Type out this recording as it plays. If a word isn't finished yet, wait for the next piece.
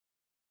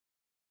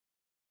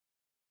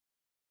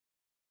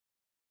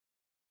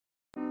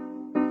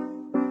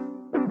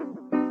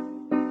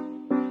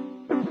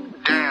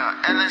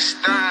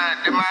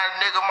Understand that my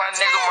nigga.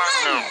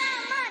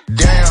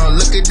 Damn,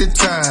 look at the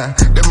time.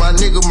 That my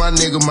nigga.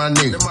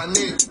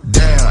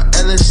 Damn,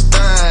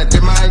 Ellenstein.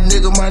 That my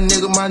nigga.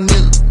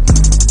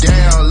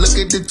 Damn, look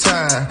at the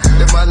time.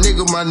 That my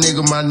nigga.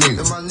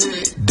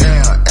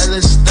 Damn,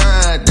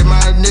 Ellenstein. That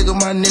my nigga.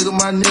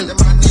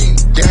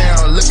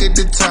 Damn, look at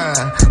the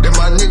time. That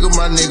my nigga.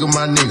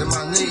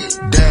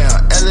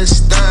 Damn,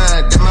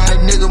 Ellenstein.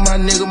 That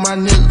my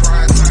nigga.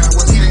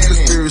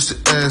 Conspiracy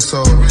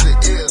asshole.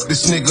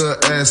 This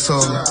nigga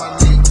asshole.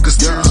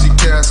 Conspiracy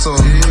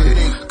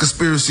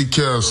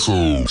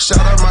castle. Shout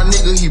out my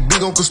nigga, he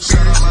big on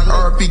conspiracy.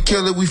 R.P.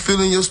 Kelly, we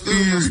feeling your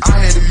spirit. I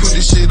had to put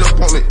this shit up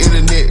on the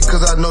internet,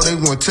 cause I know they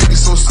won't take it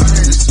so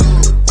serious.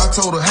 I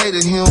told a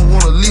hater he don't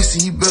wanna listen,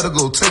 he better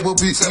go tape up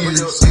his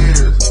ears.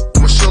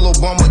 Michelle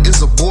Obama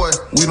is a boy,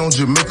 we don't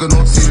Jamaica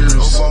no tears.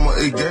 Obama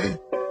a gay.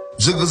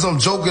 Jiggers, I'm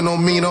joking,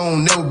 don't mean I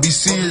don't never be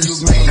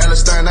serious.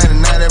 Ellenstein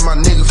 99, that my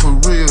nigga for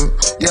real.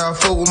 Yeah, I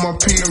fuck with my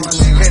peers.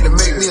 Had to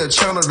make me a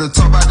channel to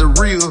talk about the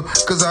real,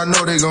 cause I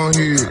know they gon'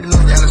 hear it.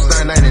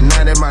 Ellenstein 99,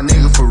 that my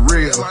nigga for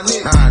real.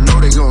 Nah, I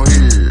know they gon'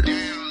 hear it.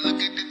 Damn,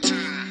 look at the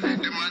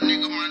time. That my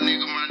nigga.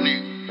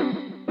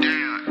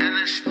 Damn,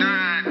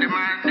 Ellenstein, that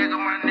my nigga.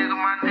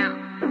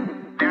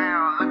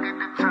 Damn, look at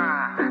the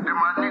time. That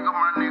my nigga.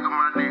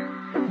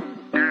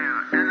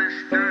 Damn,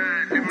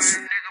 Ellenstein, that my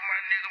nigga.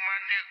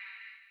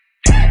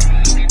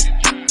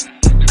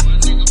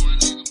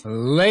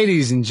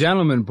 Ladies and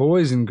gentlemen,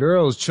 boys and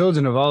girls,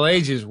 children of all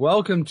ages,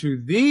 welcome to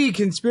the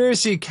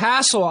Conspiracy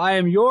Castle. I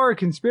am your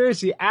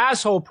conspiracy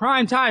asshole,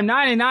 primetime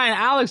 99,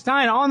 Alex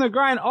Stein, on the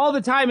grind all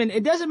the time, and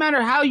it doesn't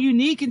matter how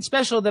unique and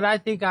special that I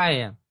think I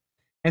am.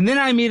 And then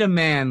I meet a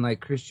man like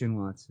Christian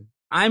Watson.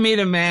 I meet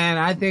a man,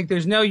 I think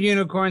there's no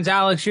unicorns.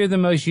 Alex, you're the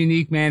most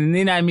unique man. And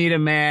then I meet a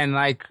man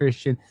like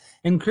Christian.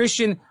 And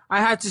Christian, I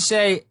have to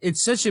say,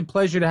 it's such a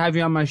pleasure to have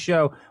you on my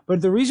show.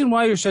 But the reason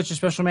why you're such a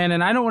special man,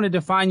 and I don't want to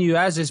define you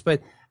as this,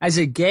 but as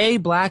a gay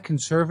black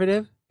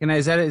conservative,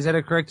 is that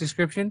a correct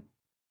description?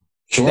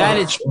 Sure.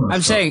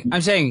 I'm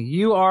saying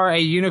you are a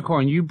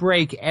unicorn. You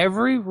break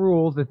every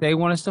rule that they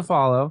want us to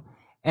follow,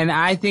 and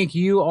I think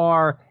you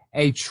are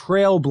a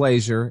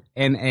trailblazer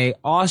and a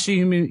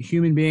awesome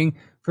human being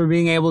for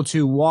being able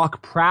to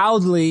walk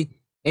proudly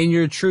in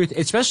your truth,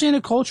 especially in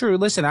a culture.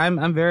 Listen,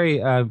 I'm very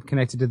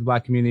connected to the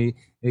black community.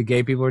 The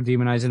gay people are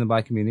demonizing the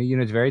black community. You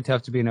know, it's very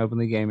tough to be an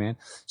openly gay man.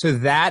 So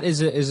that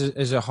is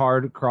a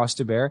hard cross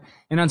to bear.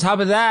 And on top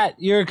of that,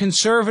 you're a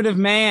conservative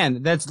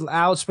man that's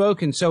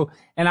outspoken. So,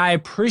 and I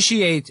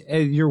appreciate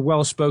your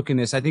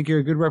well-spokenness. I think you're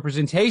a good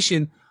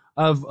representation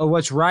of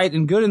what's right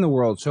and good in the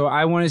world. So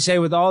I want to say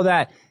with all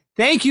that,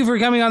 thank you for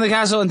coming on the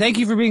castle, and thank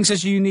you for being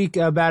such a unique,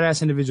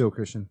 badass individual,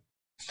 Christian.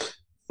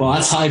 Well,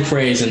 that's high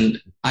praise,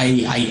 and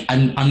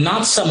I'm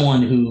not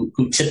someone who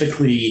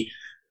typically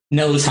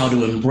knows how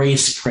to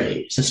embrace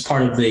praise. It's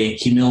part of the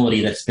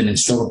humility that's been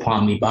instilled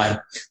upon me by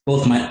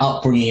both my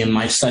upbringing and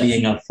my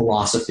studying of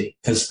philosophy.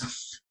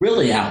 Because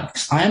really,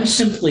 Alex, I am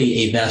simply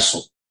a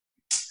vessel.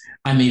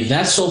 I'm a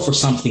vessel for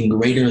something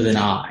greater than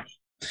I,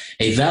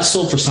 a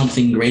vessel for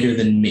something greater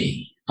than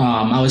me.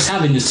 I was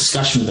having this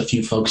discussion with a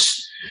few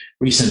folks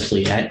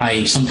recently.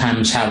 I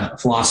sometimes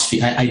have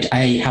philosophy.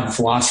 I have a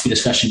philosophy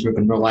discussion group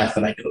in real life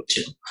that I go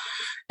to.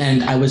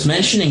 And I was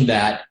mentioning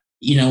that,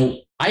 you know,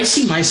 I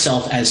see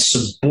myself as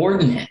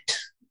subordinate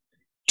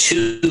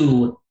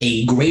to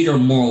a greater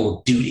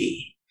moral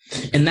duty.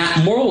 And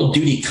that moral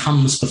duty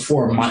comes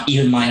before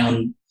even my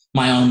own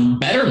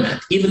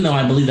betterment, even though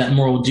I believe that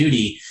moral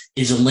duty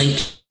is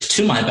linked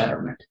to my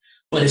betterment.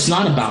 But it's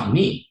not about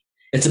me.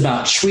 It's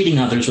about treating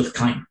others with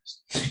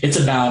kindness. It's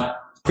about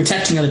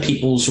protecting other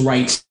people's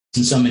rights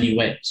in so many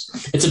ways.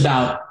 It's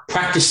about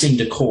practicing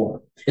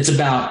decorum. It's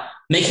about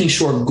making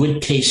sure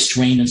good taste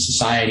reign in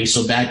society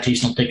so bad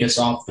taste don't take us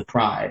off the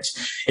prize.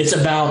 It's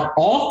about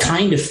all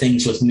kind of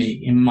things with me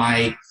in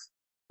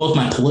both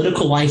my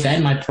political life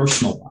and my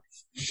personal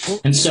life.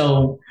 And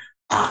so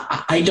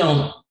I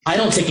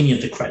don't take any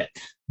of the credit,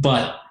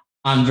 but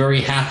I'm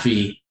very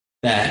happy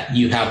that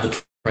you have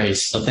the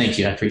praise. So thank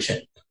you. I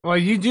appreciate it. Well,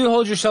 you do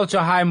hold yourself to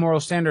a high moral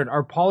standard.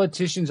 Are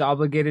politicians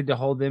obligated to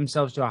hold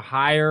themselves to a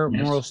higher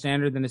moral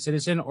standard than a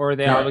citizen, or are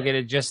they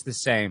obligated just the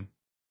same?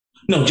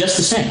 No, just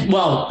the same.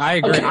 Well, I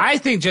agree. Okay. I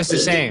think just the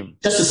same.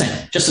 Just the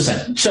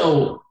same.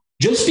 So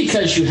just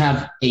because you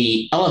have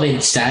a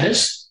elevated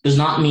status does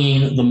not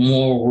mean the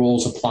moral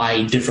rules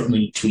apply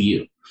differently to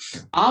you.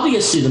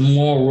 Obviously, the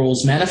moral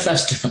rules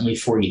manifest differently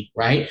for you,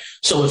 right?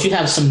 So if you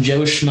have some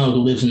Joe Schmo who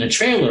lives in a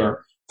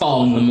trailer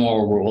following the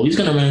moral rule, he's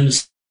going to run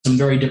into some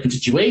very different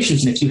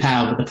situations. And if you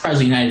have the president of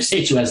the United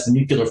States who has the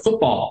nuclear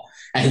football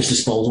at his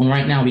disposal, and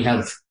right now we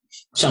have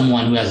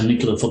someone who has a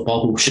nuclear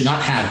football who should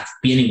not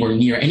be anywhere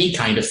near any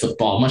kind of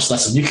football, much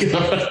less a nuclear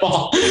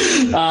football.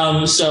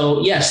 So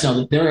yes,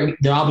 no, they're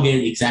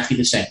obligated exactly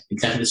the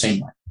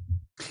same way.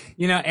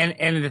 You know,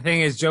 and the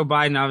thing is, Joe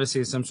Biden obviously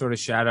is some sort of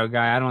shadow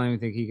guy. I don't even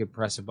think he could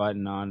press a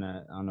button on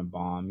a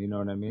bomb. You know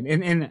what I mean?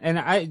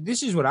 And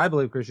this is what I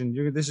believe,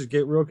 Christian. This is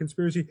Get Real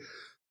Conspiracy.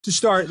 To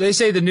start, they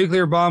say the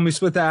nuclear bomb, we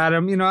split the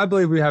atom. You know, I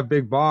believe we have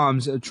big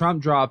bombs.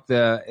 Trump dropped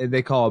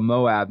they call it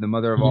Moab, the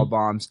mother of all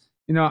bombs.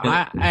 You know,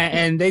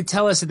 and they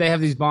tell us that they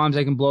have these bombs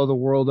they can blow the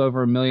world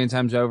over 1,000,000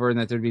 times over and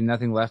that there'd be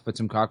nothing left but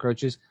some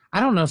cockroaches. I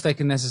don't know if they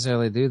can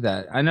necessarily do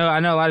that. I know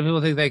a lot of people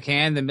think they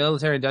can. The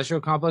military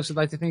industrial complex would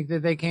like to think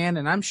that they can,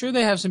 and I'm sure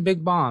they have some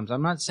big bombs.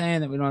 I'm not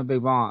saying that we don't have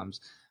big bombs.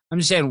 I'm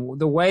just saying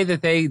the way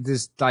that they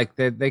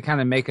they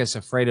kind of make us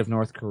afraid of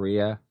North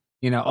Korea.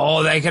 You know,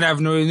 oh, they could have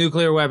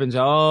nuclear weapons.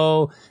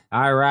 Oh,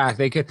 Iraq,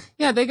 they could.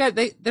 Yeah, they're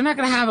not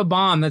going to have a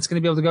bomb that's going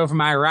to be able to go from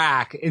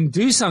Iraq and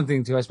do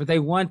something to us, but they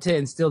want to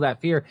instill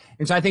that fear.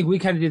 And so I think we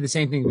kind of do the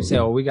same thing. We say,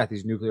 oh, we got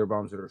these nuclear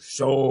bombs that are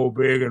so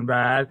big and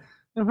bad.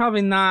 They're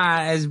probably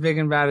not as big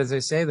and bad as they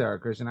say they are,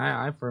 Christian.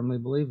 I firmly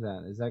believe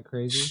that. Is that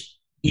crazy?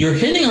 You're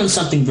hitting on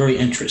something very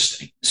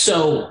interesting.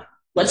 So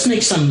let's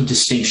make some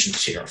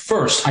distinctions here.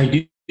 First, I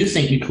do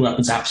think nuclear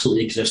weapons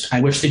absolutely exist. I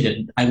wish they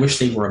didn't. I wish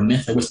they were a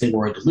myth. I wish they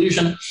were a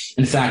delusion.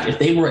 In fact, if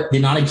they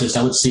did not exist,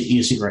 I would sleep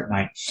easier at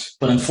night.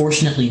 But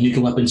unfortunately,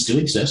 nuclear weapons do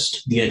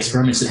exist. The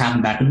experiments that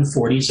happened back in the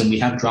 40s, and we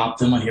have dropped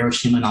them on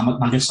Hiroshima and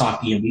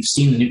Nagasaki, and we've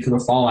seen the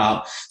nuclear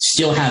fallout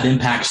still have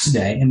impacts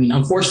today. I mean,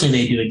 unfortunately,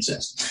 they do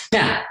exist.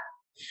 Now,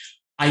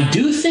 I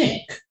do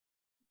think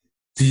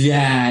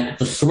that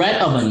the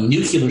threat of a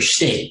nuclear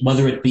state,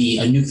 whether it be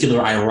a nuclear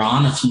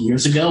Iran a few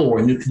years ago or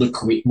a nuclear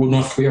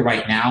North Korea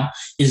right now,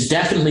 is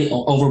definitely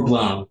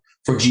overblown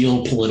for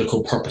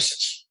geopolitical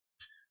purposes.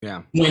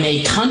 Yeah. When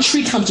a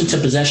country comes into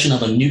possession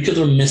of a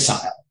nuclear missile,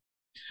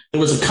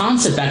 there was a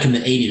concept back in the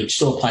 80s which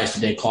still applies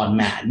today called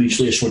MAD,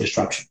 mutually assured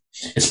destruction.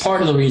 It's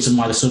part of the reason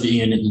why the Soviet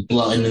Union and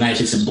the United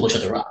States didn't blow each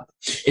other up.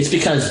 It's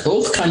because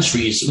both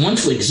countries want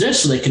to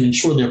exist so they can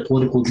ensure their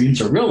political dreams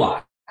are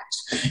realized.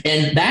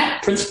 And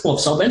that principle of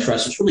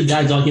self-interest, which really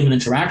guides all human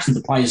interactions,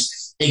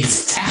 applies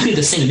exactly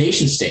the same to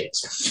nation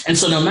states. And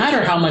so no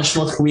matter how much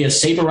North Korea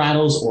saber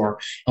rattles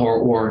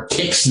or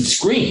kicks and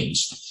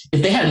screams,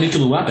 if they had a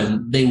nuclear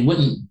weapon, they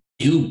wouldn't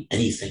do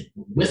anything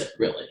with it,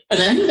 really.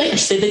 And I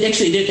think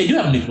they do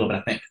have a nuclear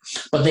weapon, I think.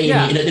 But they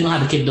don't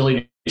have the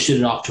capability to shoot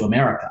it off to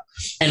America.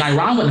 And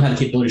Iran wouldn't have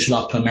the capability to shoot it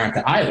off to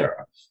America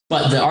either.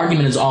 But the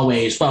argument is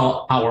always,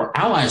 well, our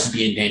allies would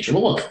be in danger.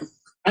 Well, look,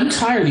 I'm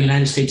tired of the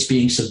United States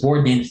being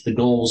subordinated to the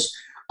goals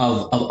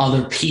of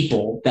other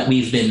people that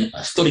we've been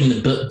footing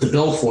the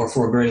bill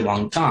for a very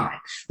long time.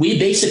 We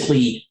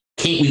basically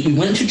we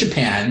went to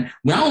Japan.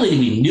 Not only did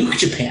we nuke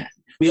Japan,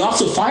 we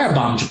also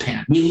firebombed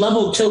Japan. We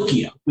leveled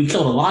Tokyo. We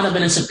killed a lot of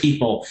innocent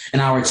people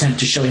in our attempt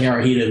to show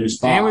Hirohito who's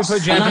boss. And we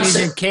put Japanese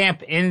in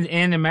camp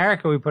in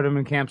America. We put them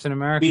in camps in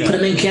America. We put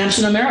them in camps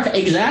in America,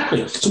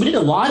 exactly. So we did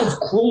a lot of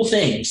cruel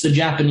things to the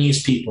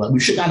Japanese people that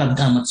we should not have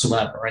done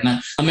whatsoever.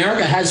 And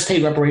America has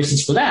paid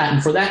reparations for that.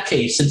 And for that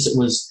case, since it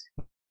was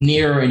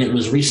near and it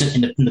was recent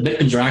and the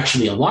victims are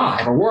actually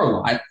alive or were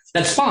alive,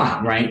 that's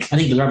fine, right? I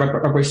think the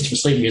reparations for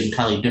slavery is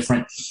entirely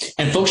different.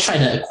 And folks try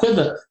to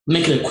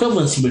make an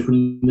equivalency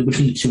between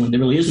the two when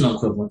there really is no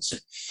equivalency.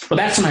 But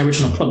back to my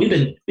original point,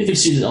 we've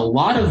exceeded a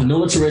lot of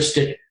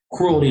militaristic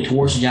cruelty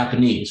towards the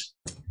Japanese.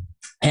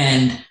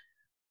 And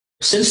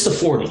since the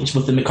 40s,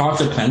 with the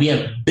MacArthur Plan, we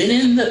have been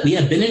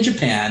in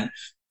Japan,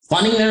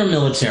 funding their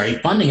military,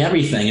 funding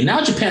everything. And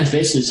now Japan's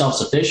basically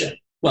self-sufficient.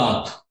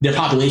 Well, their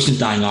population's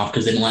dying off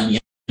because they didn't let any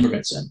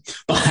immigrants in.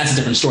 But that's a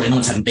different story. No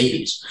one's having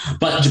babies.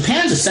 But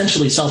Japan's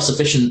essentially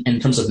self-sufficient in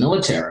terms of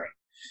military.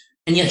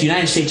 And yet the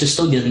United States is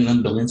still giving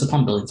them billions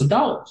upon billions of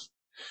dollars.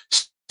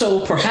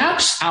 So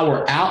perhaps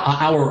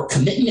our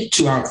commitment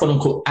to our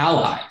quote-unquote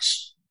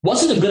allies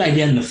wasn't a good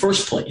idea in the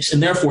first place,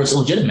 and therefore it's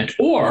illegitimate.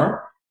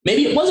 Or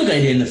maybe it was a good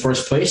idea in the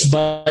first place,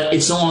 but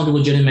it's no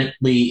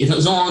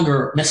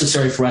longer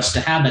necessary for us to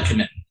have that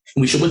commitment.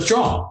 And we should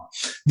withdraw.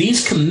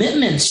 These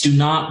commitments do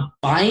not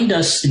bind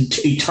us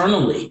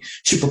eternally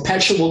to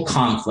perpetual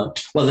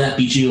conflict, whether that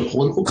be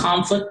geopolitical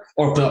conflict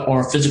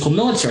or physical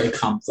military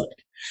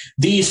conflict.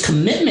 These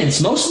commitments,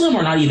 most of them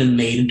are not even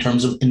made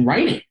in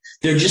writing.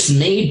 They're just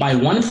made by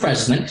one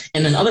president,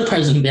 and then other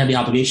presidents have the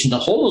obligation to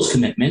hold those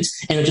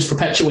commitments, and it just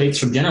perpetuates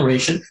from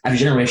generation after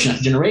generation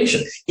after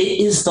generation. It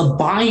is the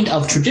bind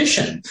of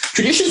tradition.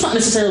 Tradition is not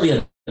necessarily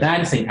a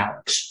bad thing,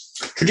 Alex.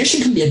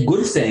 Tradition can be a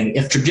good thing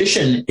if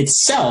tradition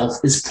itself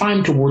is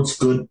primed towards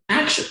good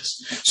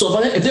actions.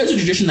 So if there's a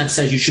tradition that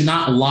says you should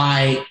not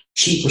lie,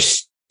 cheat, or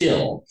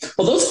steal,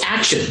 well, those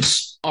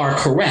actions are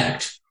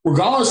correct,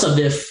 regardless of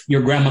if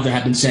your grandmother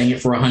had been saying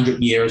it for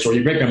 100 years or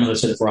your great-grandmother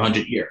said it for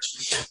 100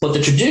 years. But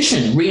the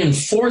tradition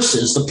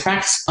reinforces the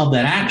practice of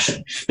that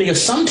action,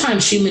 because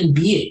sometimes human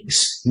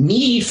beings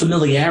need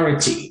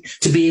familiarity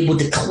to be able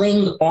to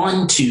cling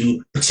on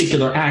to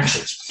particular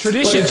actions.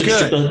 Tradition's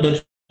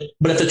good.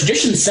 But if the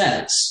tradition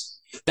says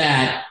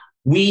that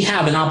we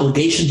have an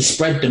obligation to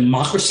spread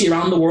democracy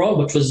around the world,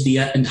 which was the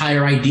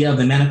entire idea of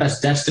the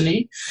Manifest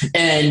Destiny,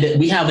 and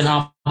we have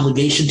an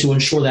obligation to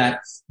ensure that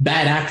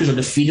bad actors are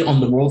defeated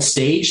on the world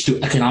stage through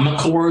economic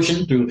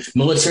coercion, through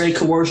military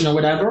coercion or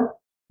whatever,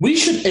 we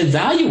should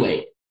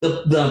evaluate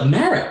the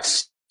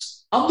merits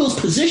of those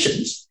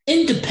positions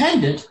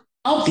independent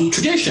of the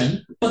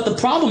tradition. But the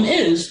problem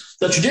is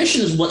the tradition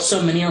is what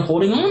so many are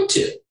holding on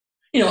to.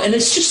 And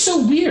it's just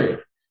so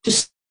weird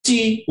to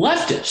see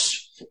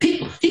leftists,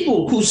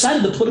 people whose side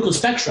of the political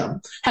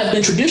spectrum have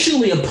been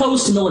traditionally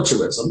opposed to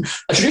militarism,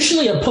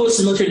 traditionally opposed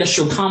to the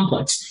military-industrial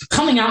complex,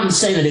 coming out and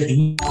saying that if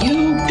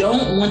you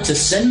don't want to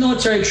send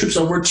military troops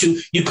over to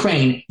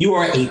Ukraine, you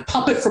are a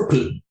puppet for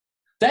Putin.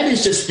 That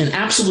is just an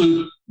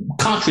absolute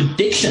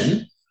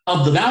contradiction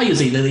of the values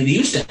that they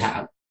used to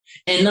have.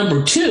 And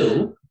number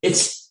two,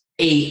 it's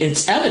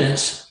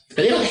evidence that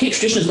they don't hate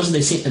tradition as much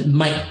as they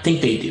might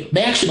think they do.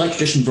 They actually like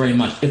tradition very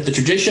much if the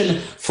tradition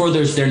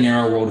furthers their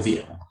narrow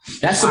worldview.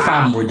 That's the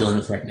problem we're dealing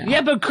with right now.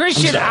 Yeah, but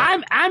Christian,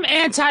 I'm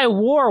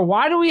anti-war.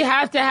 Why do we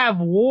have to have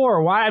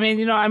war? Why?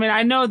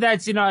 I know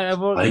that's, I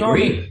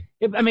agree.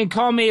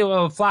 Call me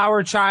a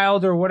flower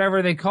child or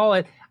whatever they call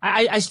it.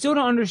 I still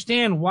don't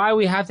understand why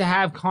we have to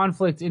have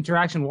conflict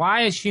interaction.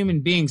 Why as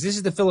human beings, this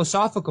is the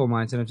philosophical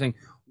mindset I'm saying,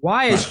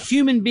 why as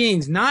human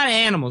beings, not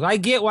animals. I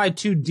get why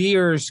two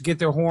deers get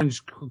their horns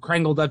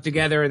crangled up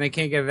together and they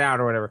can't get it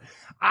out or whatever.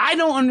 I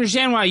don't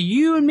understand why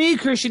you and me,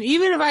 Christian,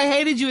 even if I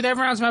hated you with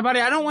every ounce of my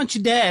body, I don't want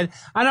you dead.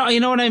 You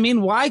know what I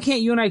mean? Why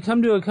can't you and I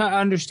come to a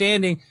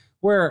understanding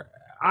where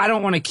I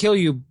don't want to kill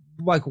you?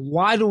 Like,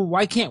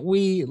 why can't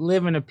we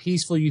live in a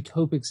peaceful,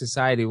 utopic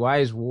society? Why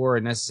is war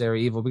a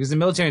necessary evil? Because the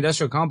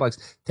military-industrial complex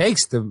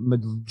takes the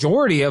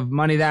majority of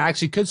money that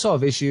actually could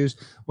solve issues,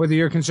 whether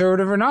you're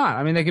conservative or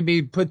not. They could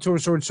be put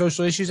towards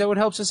social issues that would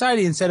help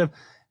society instead of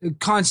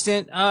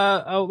constant,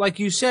 like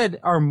you said,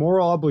 our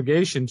moral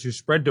obligation to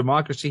spread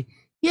democracy.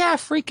 Yeah,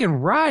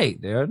 freaking right,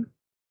 dude.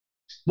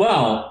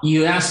 Well,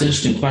 you asked an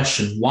interesting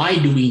question. Why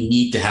do we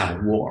need to have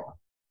a war?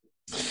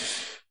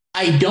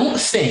 I don't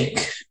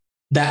think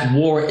that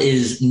war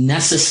is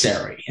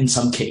necessary in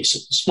some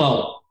cases.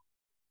 Well,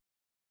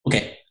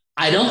 okay.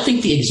 I don't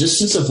think the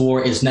existence of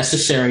war is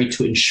necessary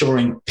to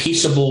ensuring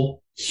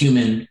peaceable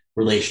human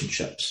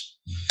relationships.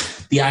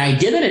 The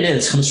idea that it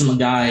is comes from a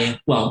guy,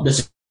 well,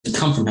 doesn't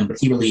come from him, but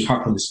he really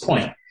harped on this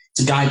point.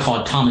 It's a guy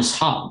called Thomas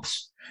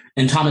Hobbes.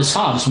 And Thomas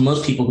Hobbes,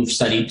 most people who've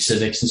studied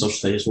civics and social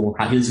studies will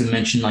have, he's been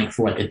mentioned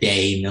for a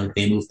day,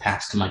 they move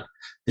past him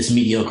this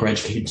mediocre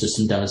education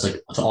system does,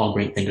 to all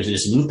great thinkers. They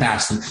just move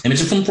past them. They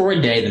mention them for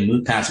a day, then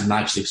move past them,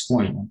 not actually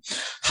exploring them.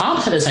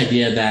 Hobbes had this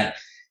idea that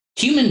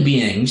human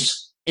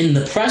beings, in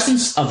the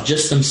presence of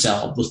just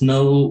themselves, with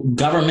no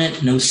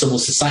government, no civil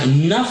society,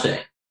 nothing,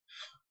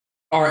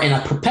 are in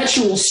a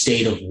perpetual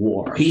state of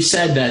war. He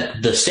said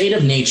that the state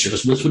of nature,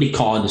 that's what he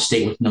called the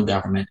state with no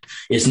government,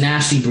 is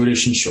nasty,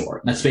 brutish, and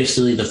short. That's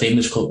basically the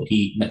famous quote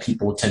that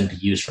people tend to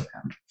use from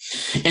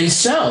him. And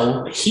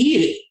so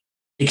he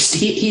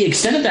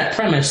extended that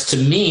premise to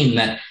mean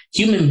that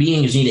human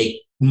beings need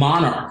a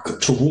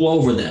monarch to rule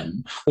over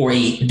them, or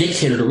a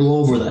dictator to rule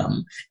over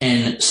them,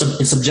 and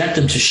subject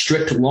them to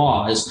strict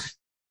laws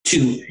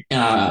to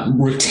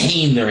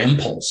retain their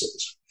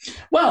impulses.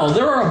 Well,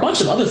 there are a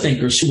bunch of other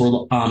thinkers who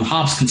were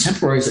Hobbes'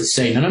 contemporaries that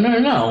say,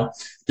 no.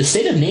 The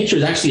state of nature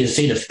is actually a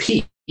state of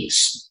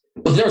peace.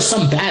 But there are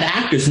some bad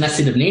actors in that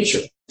state of nature.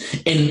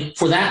 And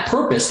for that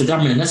purpose, the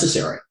government is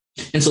necessary.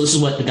 And so this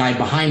is what the guy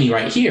behind me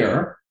right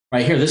here,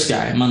 this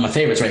guy, one of my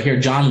favorites right here,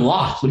 John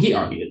Locke, what he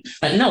argued.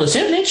 That no, the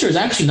state of nature is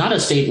actually not a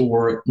state where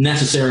we're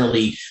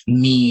necessarily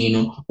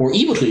mean or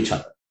evil to each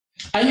other.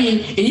 And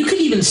you can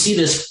even see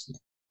this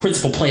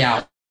principle play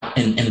out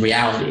in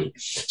reality.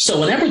 So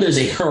whenever there's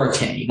a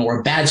hurricane or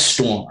a bad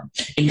storm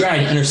and you're at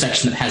an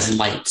intersection that has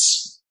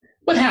lights,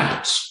 what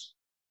happens?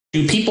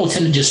 Do people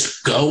tend to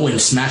just go and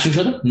smash each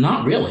other?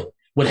 Not really.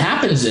 What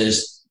happens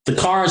is the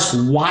cars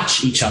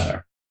watch each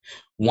other.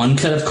 One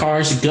set of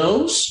cars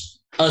goes,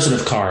 other set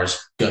of cars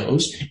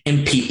goes,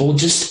 and people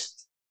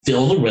just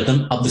feel the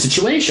rhythm of the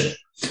situation.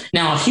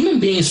 Now, if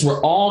human beings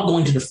were all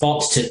going to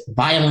default to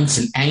violence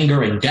and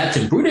anger and death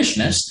and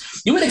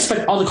brutishness, you would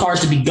expect all the cars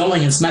to be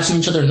going and smashing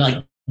each other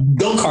and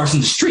go-karts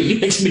in the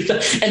street.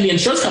 And the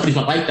insurance companies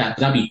won't like that,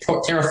 but that'd be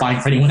terrifying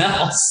for anyone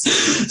else.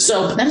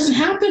 So that doesn't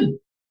happen.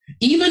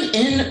 Even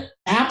in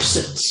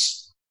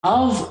absence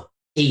of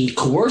a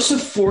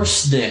coercive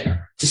force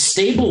there to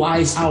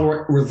stabilize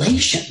our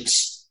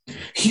relations,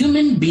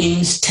 human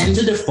beings tend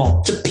to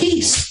default to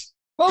peace.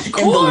 Of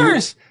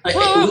course.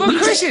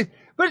 Christian,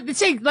 but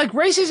say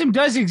racism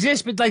does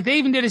exist, but they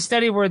even did a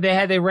study where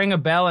they rang a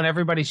bell and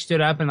everybody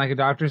stood up in a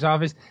doctor's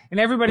office and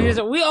everybody does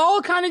it. We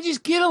all kind of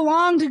just get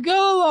along to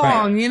go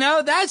along,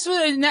 right. That's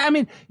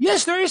what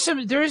yes, there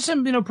is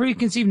some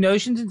preconceived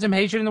notions and some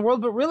hatred in the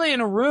world, but really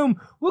in a room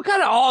we'll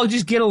kind of all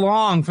just get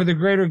along for the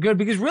greater good,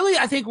 because really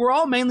I think we're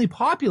all mainly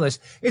populist.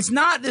 It's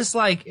not this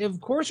of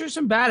course there's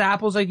some bad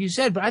apples like you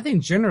said, but I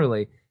think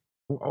generally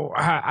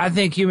I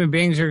think human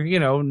beings are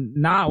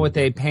not what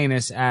they paint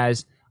us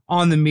as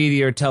on the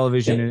media or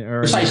television.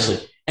 Precisely.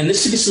 And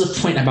this is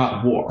the point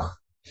about war.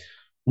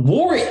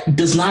 War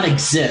does not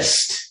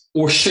exist,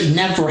 or should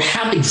never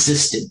have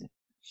existed,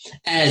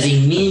 as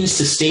a means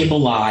to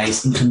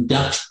stabilize and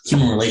conduct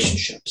human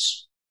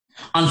relationships.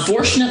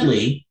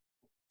 Unfortunately,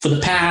 for the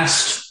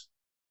past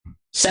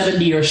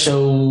 70 or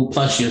so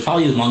plus years,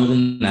 probably longer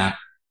than that,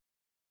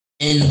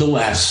 in the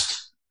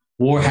West,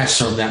 war has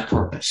served that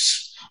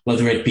purpose.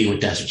 whether it be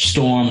with Desert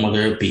Storm,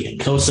 whether it be in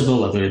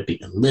Kosovo, whether it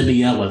be in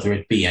Libya, whether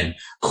it be in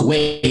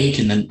Kuwait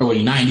in the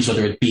early 90s,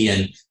 whether it be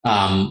in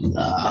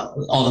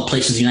all the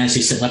places the United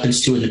States sent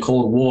weapons to in the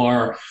Cold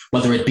War,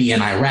 whether it be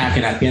in Iraq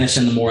and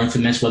Afghanistan, the more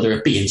infamous, whether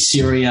it be in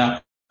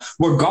Syria.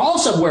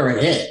 Regardless of where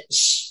it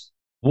is,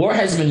 war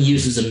has been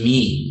used as a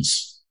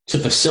means to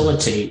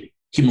facilitate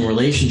human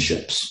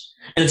relationships.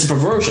 And it's a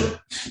perversion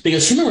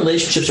because human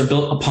relationships are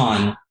built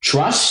upon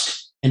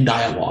trust and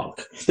dialogue.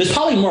 There's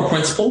probably more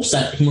principles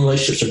that human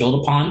relationships are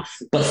built upon,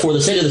 but for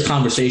the sake of this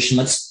conversation,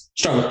 let's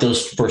start with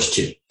those first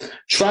two,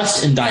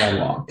 trust and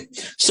dialogue.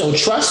 So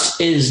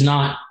trust is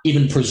not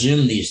even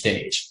presumed these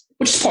days,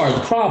 which is part of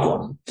the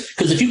problem.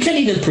 Because if you can't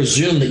even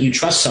presume that you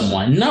trust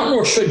someone,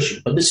 nor should you,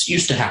 but this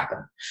used to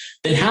happen,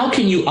 then how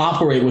can you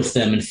operate with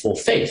them in full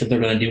faith that they're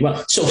going to do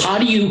well? So how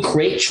do you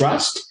create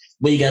trust?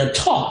 Well, you got to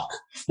talk.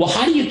 Well,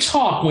 how do you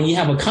talk when you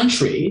have a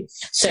country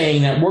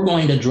saying that we're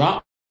going to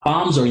drop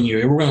bombs on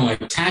you, we're going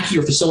to attack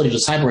your facilities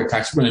with cyber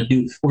attacks, we're going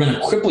to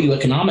cripple you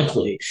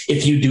economically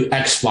if you do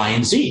X, Y,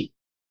 and Z?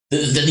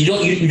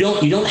 You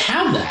don't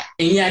have that,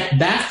 and yet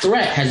that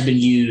threat has been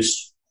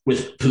used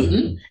with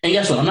Putin. And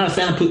guess what? I'm not a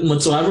fan of Putin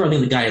whatsoever. I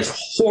think the guy is a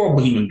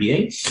horrible human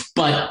being,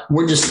 but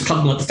we're just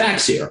talking about the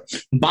facts here.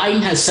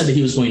 Biden has said that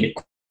he was going to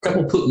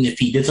cripple Putin if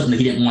he did something that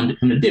he didn't want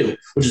him to do,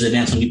 which is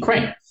advance on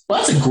Ukraine. Well,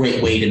 that's a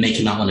great way to make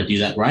him not want to do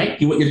that, right?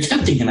 You're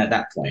tempting him at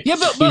that point. Yeah,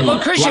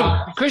 but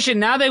Christian,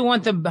 now they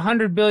want the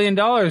 $100 billion.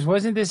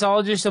 Wasn't this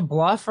all just a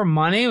bluff for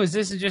money? Was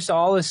this just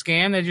all a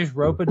scam? They just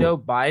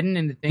rope-a-dope Biden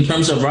into thinking... In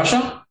terms of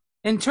Russia?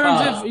 In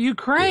terms of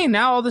Ukraine,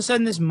 now all of a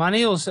sudden this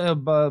money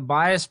will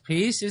buy us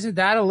peace. Isn't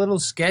that a little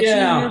sketchy in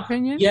your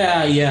opinion?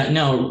 Yeah.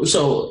 No.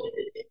 So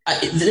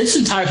this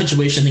entire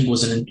situation, I think,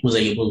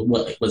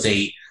 was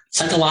a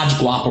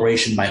psychological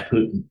operation by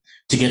Putin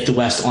to get the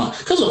West on.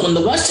 Because look, when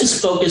the West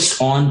is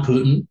focused on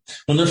Putin,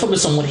 when they're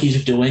focused on what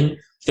he's doing,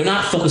 they're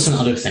not focused on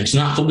other things.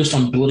 They're not focused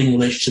on building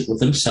relationships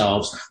with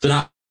themselves. They're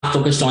not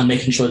focused on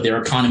making sure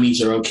their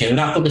economies are okay. They're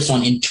not focused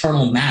on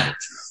internal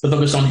matters. They're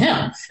focused on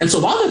him. And so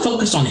while they're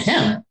focused on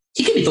him,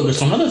 he can be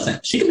focused on other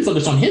things. He can be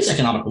focused on his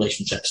economic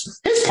relationships,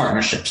 his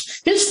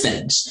partnerships, his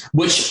things,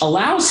 which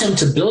allows him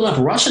to build up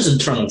Russia's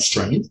internal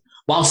strength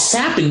while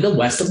sapping the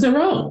West of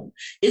their own.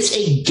 It's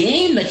a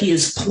game that he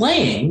is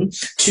playing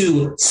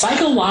to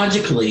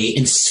psychologically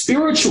and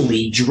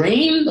spiritually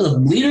drain the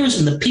leaders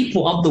and the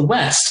people of the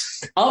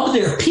West of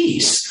their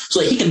peace so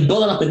that he can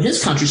build it up in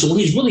his country. So when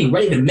he's really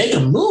ready to make a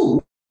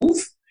move,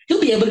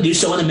 he'll be able to do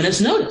so in a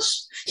minute's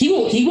notice. He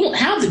won't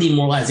have the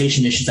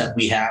demoralization issues that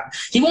we have.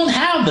 He won't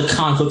have the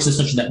conflicts and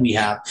such that we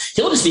have.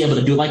 He'll just be able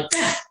to do like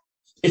that.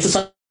 It's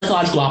a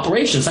psychological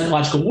operation,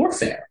 psychological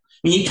warfare.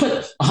 When you put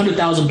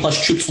 100,000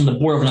 plus troops on the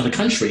border of another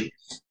country,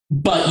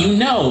 but you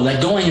know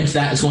that going into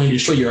that is going to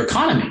destroy your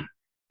economy.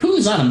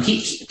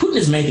 Putin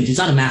is making, he's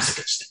not a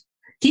masochist.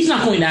 He's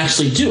not going to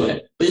actually do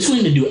it, but he's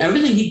going to do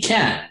everything he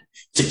can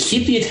to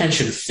keep the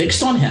attention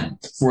fixed on him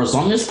for as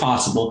long as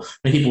possible,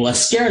 make people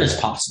as scared as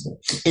possible.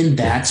 And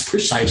that's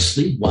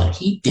precisely what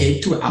he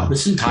did throughout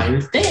this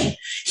entire thing.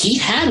 He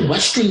had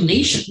Western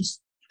nations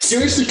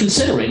seriously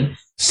considering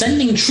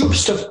sending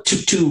troops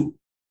to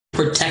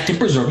protect and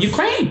preserve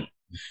Ukraine,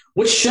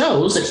 which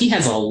shows that he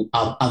has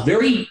a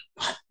very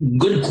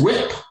good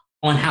grip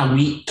on how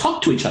we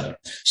talk to each other.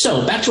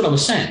 So back to what I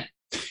was saying.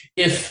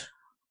 If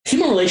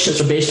human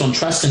relationships are based on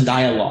trust and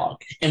dialogue,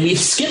 and we've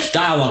skipped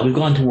dialogue, we've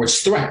gone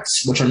towards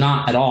threats, which are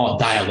not at all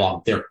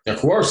dialogue, they're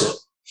coercive,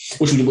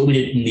 which we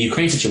did in the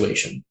Ukraine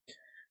situation,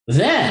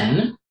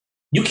 then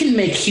you can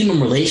make human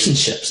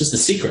relationships, this is the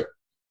secret,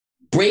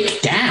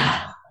 break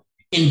down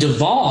and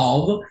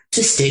devolve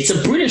to states of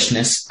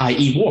Britishness,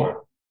 i.e.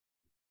 war.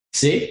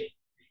 See?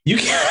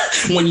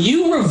 When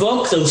you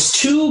revoke those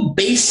two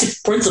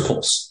basic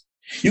principles,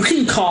 you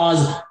can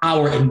cause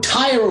our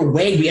entire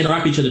way we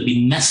interact with each other to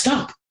be messed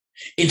up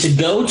and to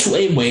go to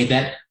a way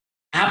that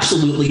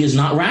absolutely is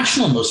not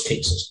rational in most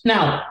cases.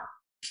 Now,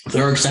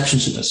 there are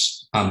exceptions to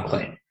this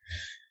claim.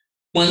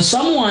 When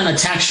someone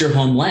attacks your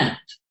homeland,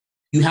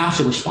 you have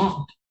to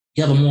respond.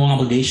 You have a moral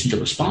obligation to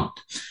respond.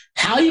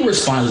 How you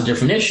respond is a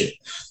different issue.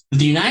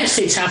 The United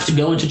States have to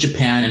go into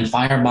Japan and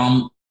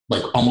firebomb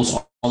like almost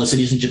all the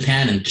cities in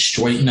Japan and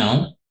destroy it?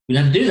 No, we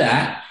didn't have to do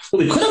that.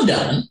 What we could have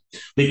done,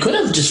 we could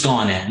have just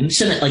gone in,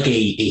 sent it like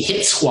a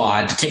hit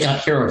squad to take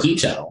out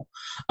Hirohito,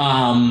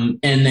 and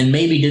then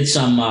maybe did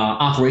some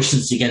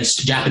operations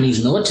against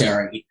Japanese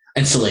military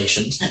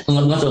installations and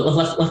left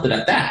it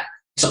at that.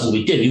 That's what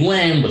we did. We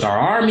went in with our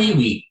army,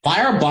 we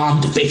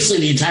firebombed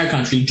basically the entire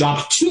country,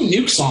 dropped 2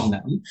 nukes on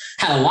them,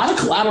 had a lot of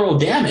collateral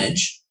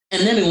damage,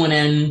 and then we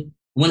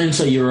went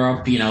into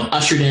Europe,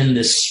 ushered in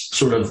this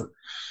sort of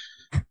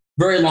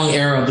very long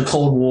era of the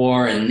Cold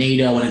War and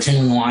NATO and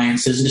entangling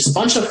alliances. And just a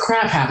bunch of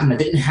crap happened that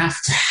didn't have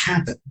to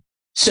happen.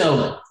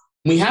 So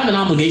we have an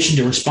obligation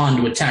to respond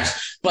to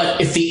attacks.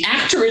 But if the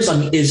actor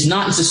is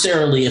not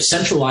necessarily a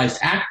centralized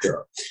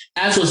actor,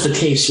 as was the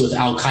case with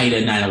Al-Qaeda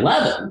and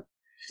 9/11,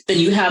 then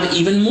you have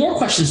even more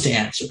questions to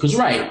answer. Because,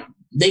 right,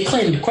 they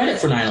claimed credit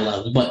for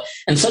 9/11, but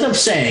instead of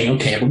saying,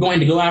 okay, we're going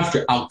to go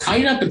after Al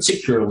Qaeda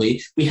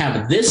particularly, we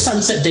have this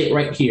sunset date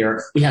right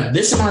here, we have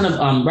this amount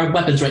of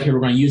weapons right here we're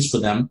going to use for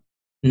them.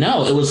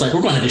 No, it was like,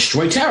 we're going to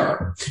destroy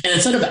terror. And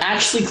instead of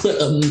actually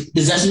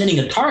designating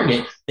a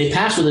target, they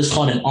passed what is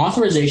called an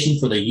authorization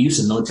for the use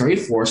of military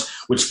force,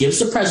 which gives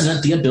the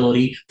president the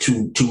ability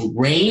to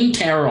rain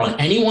terror on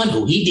anyone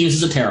who he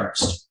deems as a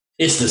terrorist.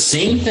 It's the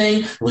same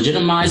thing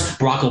legitimized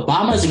Barack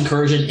Obama's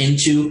incursion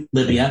into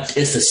Libya.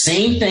 It's the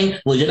same thing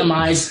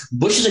legitimized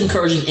Bush's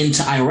incursion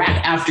into Iraq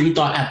after he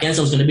thought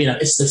Afghanistan was going to be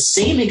enough. It's the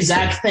same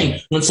exact thing.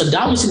 When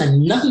Saddam Hussein had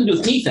nothing to do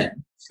with anything.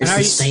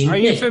 Are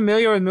you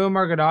familiar with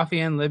Muammar Gaddafi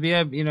in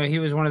Libya? You know, he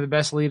was one of the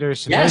best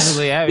leaders.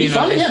 Supposedly, yes, we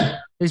funded him.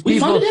 We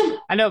funded him.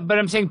 I know, but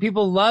I'm saying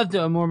people loved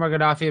Muammar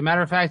Gaddafi. As a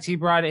matter of fact, he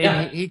brought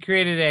in, he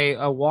created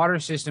a water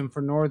system for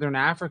Northern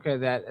Africa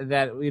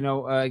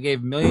that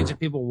gave millions of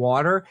people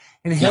water.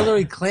 And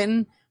Hillary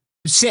Clinton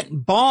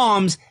sent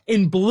bombs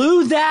and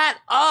blew that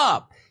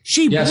up.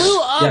 She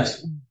blew up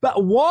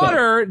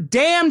water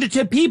damned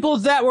to people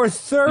that were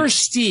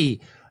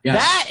thirsty. Yes.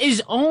 That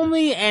is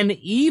only an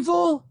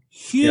evil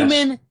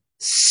human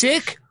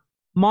sick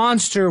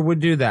monster would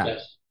do that.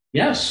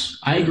 Yes,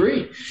 I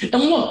agree.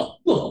 And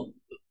look,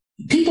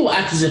 people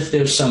act as if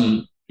there's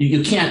some,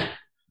 you can't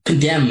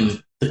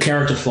condemn the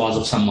character flaws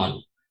of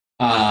someone,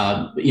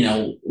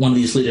 one of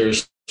these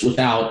leaders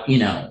without,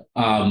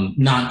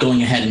 not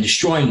going ahead and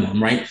destroying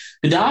them, right?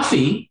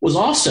 Gaddafi was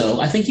also,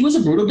 I think he was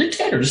a brutal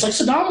dictator, just like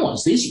Saddam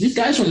was. These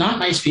guys were not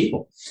nice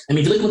people. I mean,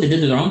 if you look at what they did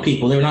to their own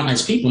people, they were not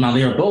nice people. Now,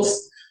 they are both,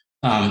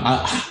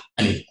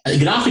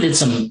 Gaddafi did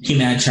some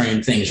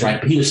humanitarian things, right?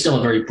 But he was still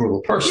a very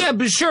brutal person. Yeah,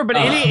 but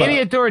any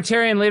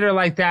authoritarian leader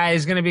like that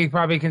is going to be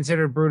probably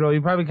considered brutal.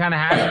 You probably kind of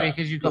have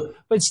to because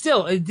but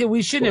still,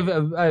 we shouldn't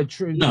have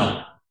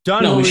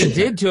done what we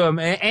did to him.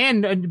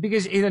 And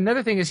because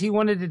another thing is he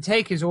wanted to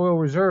take his oil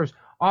reserves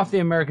off the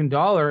American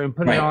dollar and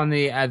put it on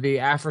the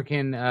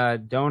African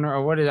donor,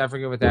 or what is I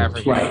forget what the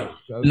African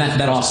and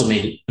that also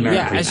made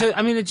America. Yeah, so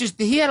I mean,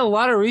 he had a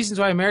lot of reasons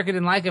why America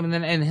didn't like him,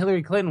 and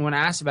Hillary Clinton, when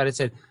asked about it,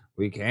 said,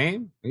 "We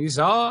came, we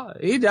saw,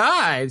 he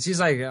died." She's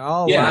like,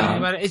 laughing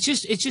about it.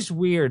 It's just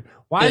weird.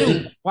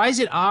 Why is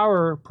it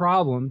our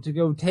problem to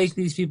go take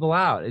these people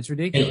out? It's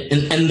ridiculous.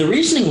 And the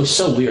reasoning was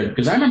so weird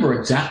because I remember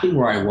exactly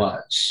where I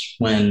was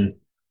when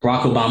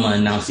Barack Obama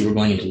announced they were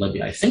going into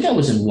Libya. I think I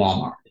was in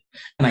Walmart,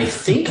 and I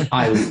think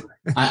I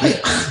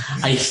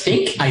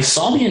think I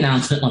saw the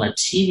announcement on a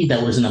TV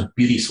that was in a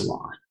beauty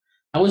salon.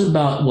 I was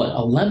about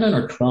 11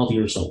 or 12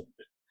 years old,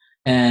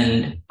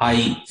 and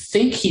I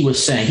think he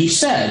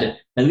said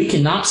that we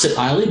cannot sit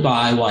idly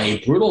by while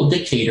a brutal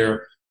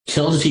dictator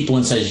kills people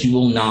and says, "You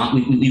will not,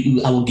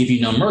 I will give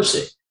you no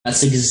mercy."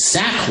 That's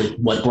exactly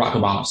what Barack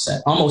Obama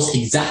said, almost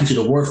exactly to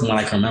the word from what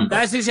I can remember.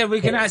 That's what he said. We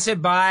cannot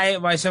sit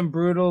by some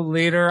brutal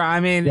leader.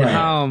 I mean,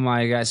 oh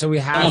my God! So we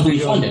have to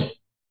fund it.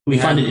 We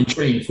funded in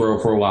trade for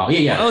a while.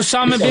 Yeah.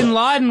 Osama bin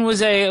Laden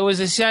was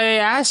a CIA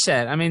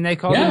asset. I mean, they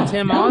called him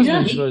Tim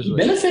Osman. He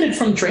benefited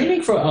from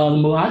training for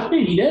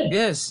Mujahideen. He did.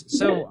 Yes.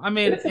 So I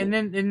mean, and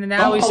then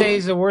now we say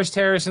he's the worst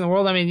terrorist in the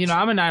world. I mean,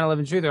 I'm a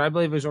 9/11 truther. I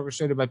believe it was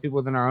orchestrated by people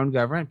within our own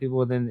government, people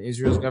within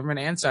Israel's government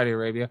and Saudi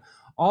Arabia,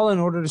 all in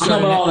order to. I know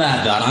about all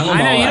that, Don.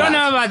 I know you don't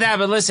know about that,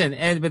 but listen.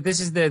 But this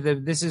is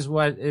this is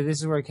where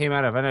it came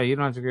out of. I know you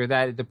don't have to agree with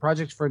that. The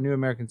Project for a New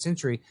American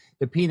Century,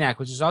 the PNAC,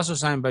 which is also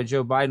signed by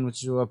Joe Biden,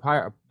 which is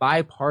a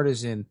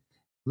bipartisan,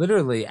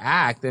 literally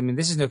act. I mean,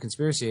 this is no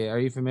conspiracy. Are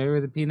you familiar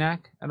with the PNAC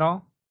at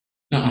all?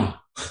 Uh-uh.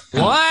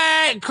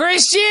 What,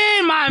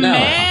 Christian,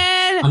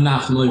 man? I'm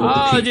not familiar with the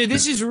PNAC. Oh, dude,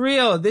 this is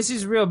real. This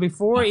is real.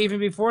 Before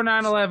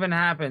 9/11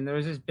 happened, there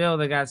was this bill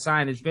that got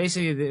signed. It's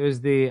basically it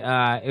was the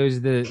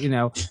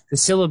the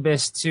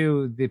syllabus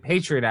to the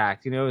Patriot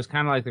Act. It was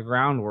kind of like the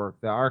groundwork,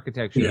 the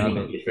architecture of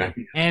it.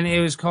 And it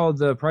was called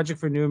the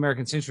Project for a New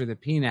American Century, the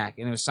PNAC,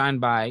 and it was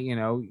signed by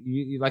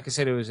like I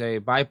said, it was a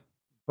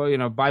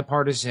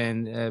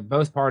bipartisan.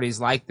 Both parties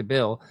liked the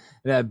bill.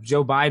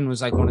 Joe Biden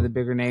was like one of the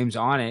bigger names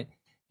on it.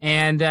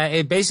 And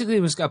it basically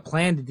was a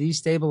plan to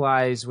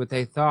destabilize what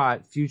they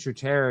thought future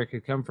terror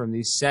could come from.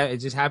 It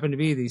just happened to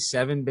be these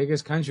 7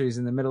 biggest countries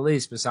in the Middle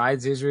East,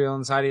 besides Israel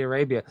and Saudi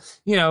Arabia.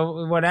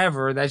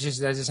 Whatever. That's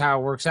just how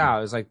it works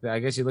out. It's like, I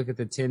guess you look at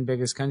the 10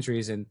 biggest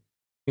countries, and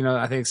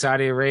I think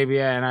Saudi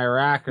Arabia and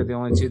Iraq are the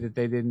only 2 that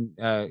they didn't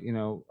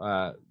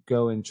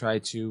go and try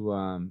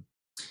to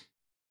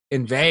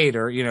invade,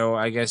 or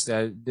I guess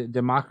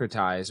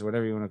democratize,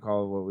 whatever you want to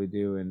call it, what we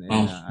do in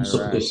Iraq.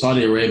 So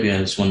Saudi Arabia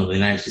is one of the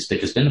United States'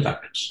 biggest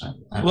benefactors.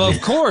 Well, of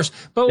course,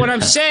 but what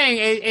I'm saying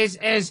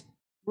is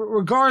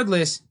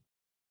regardless,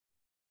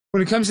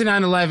 when it comes to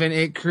 9/11,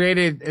 it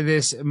created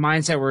this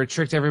mindset where it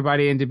tricked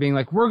everybody into being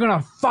like, we're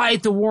gonna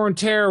fight the war on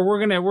terror, we're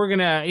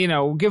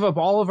gonna give up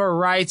all of our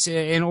rights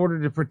in order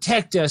to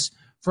protect us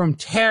from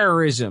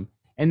terrorism.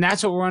 And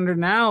that's what we're under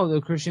now, the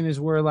Christian, is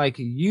where like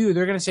they're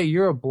going to say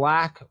you're a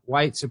black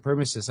white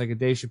supremacist, like a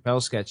Dave Chappelle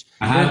sketch.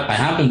 I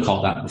have been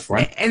called that before.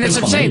 And that's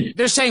what I'm saying.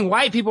 They're saying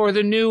white people are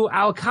the new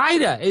Al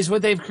Qaeda, is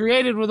what they've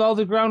created with all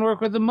the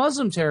groundwork with the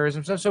Muslim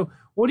terrorism stuff. So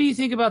what do you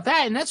think about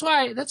that? And that's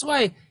why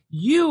can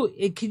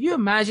you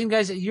imagine,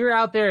 guys, that you're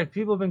out there,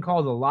 people have been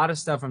called a lot of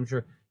stuff, I'm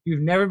sure. You've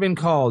never been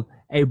called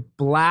a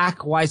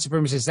black white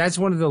supremacist. That's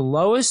one of the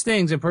lowest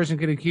things a person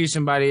could accuse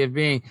somebody of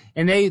being.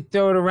 And they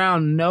throw it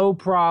around no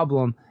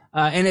problem.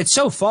 And it's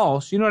so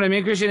false. You know what I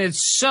mean, Christian?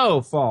 It's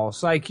so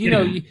false. Like,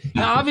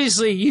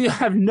 obviously you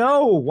have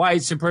no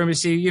white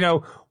supremacy,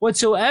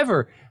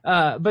 whatsoever.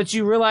 But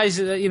you realize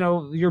that,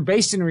 you're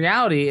based in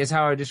reality is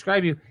how I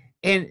describe you.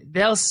 And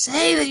they'll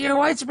say that you're a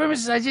white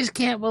supremacist. I just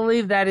can't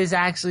believe that is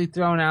actually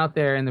thrown out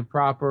there in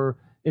proper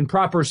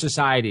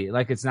society.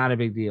 Like it's not a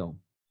big deal.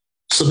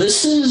 So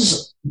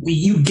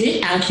you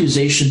get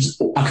accusations.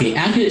 Okay,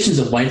 accusations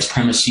of white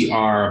supremacy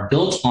are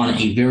built on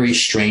a very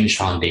strange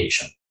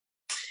foundation.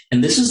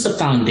 And this is the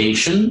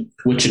foundation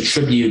which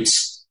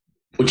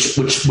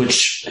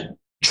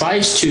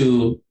tries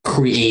to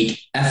create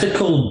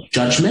ethical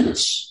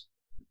judgments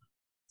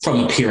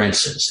from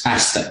appearances,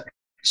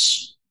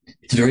 aesthetics.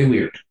 It's very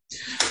weird.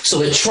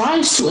 So it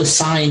tries to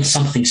assign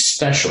something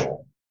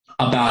special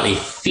about a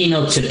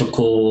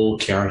phenotypical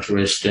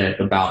characteristic,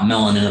 about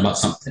melanin, about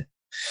something.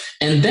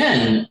 And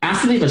then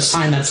after they've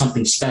assigned that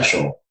something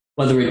special,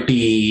 whether it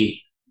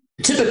be,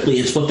 typically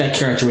it's what that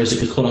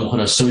characteristic is quote unquote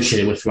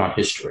associated with throughout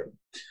history.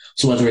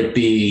 So whether it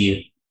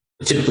be,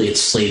 typically it's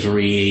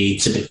slavery,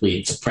 typically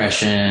it's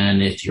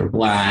oppression if you're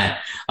black,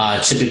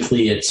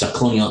 typically it's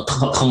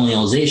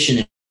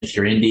colonialization if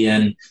you're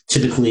Indian,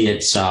 typically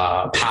it's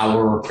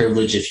power or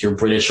privilege if you're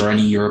British or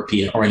any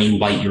European or any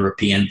white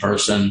European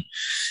person.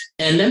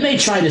 And then they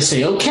try to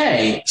say,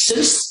 okay,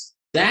 since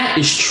that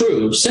is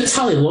true, since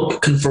how they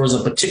look confers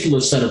a particular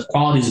set of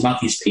qualities about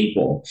these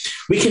people,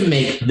 we can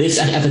make this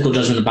an ethical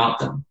judgment about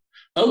them.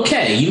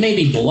 Okay, you may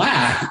be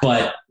black,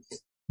 but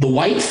the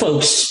white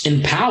folks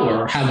in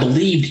power have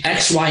believed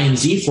X, Y, and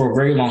Z for a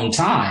very long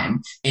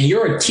time, and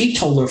you're a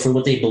teetotaler for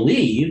what they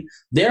believe.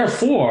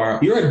 Therefore,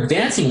 you're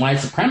advancing white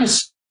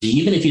supremacy,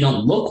 even if you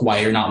don't look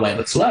white or not white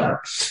whatsoever.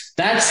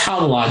 That's how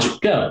the logic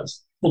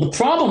goes. Well, the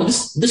problem,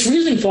 this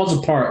reasoning falls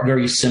apart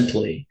very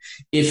simply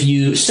if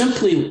you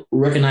simply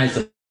recognize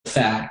the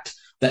fact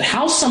that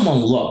how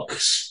someone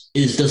looks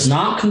does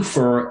not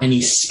confer any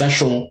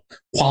special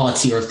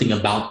quality or thing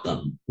about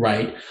them,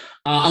 right?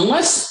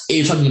 Unless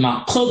you're talking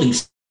about clothing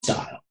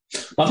style.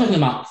 I'm talking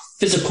about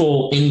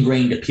physical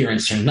ingrained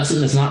appearance.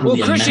 That's not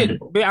really Christian,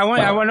 amendable.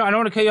 I don't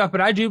want to cut you off,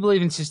 but I do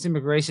believe in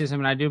systemic racism,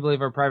 and I do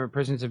believe our private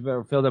prisons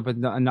are filled up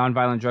with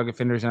nonviolent drug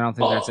offenders, and I don't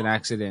think that's an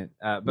accident.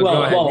 But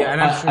go ahead. Yeah,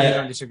 and I'm sure you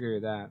don't disagree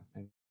with that.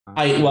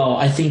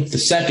 I think the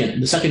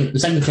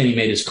second claim you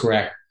made is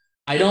correct.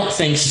 I don't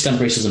think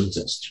systemic racism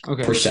exists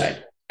per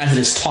se, as it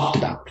is talked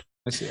about.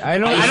 I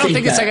don't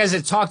think it's like as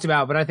it's talked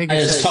about, but I think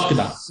it's talked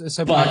about.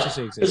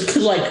 Subconsciously exists.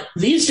 Because like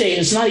these days,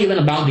 it's not even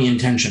about the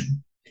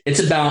intention. It's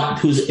about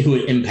who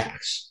it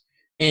impacts.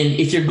 And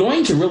if you're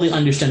going to really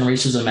understand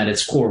racism at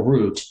its core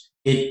root,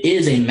 it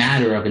is a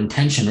matter of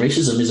intention.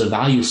 Racism is a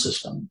value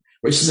system.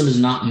 Racism is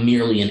not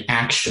merely an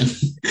action.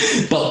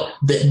 but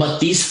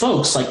these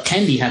folks like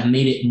Kendi have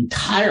made it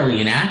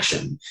entirely an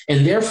action.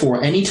 And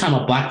therefore, anytime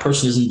a black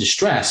person is in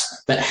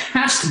distress, that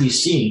has to be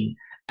seen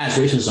as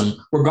racism,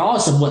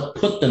 regardless of what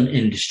put them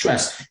in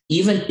distress,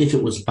 even if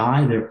it was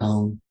by their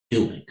own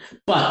doing.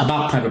 But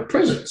about private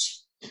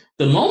prisons,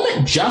 the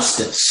moment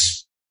justice,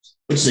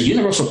 which is a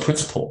universal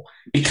principle,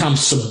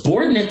 becomes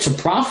subordinate to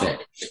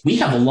profit, we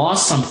have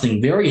lost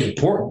something very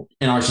important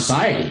in our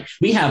society.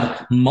 We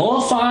have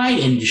mollified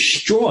and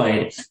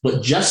destroyed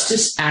what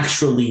justice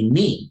actually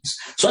means.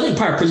 So I think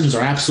private prisons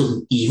are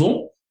absolutely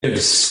evil. They're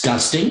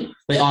disgusting.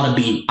 They ought to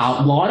be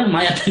outlawed, in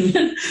my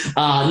opinion.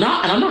 I'm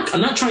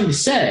not trying to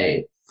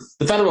say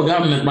the federal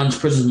government runs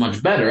prisons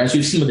much better. As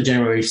we've seen with the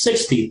January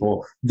 6th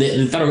people,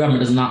 the federal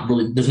government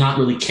does not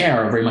really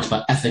care very much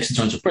about ethics in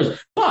terms of prison.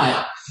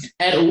 But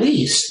at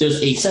least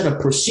there's a set of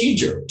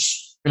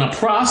procedures and a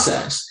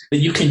process that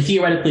you can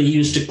theoretically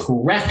use to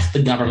correct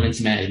the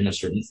government's management of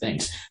certain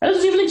things. That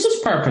doesn't even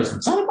exist for prison.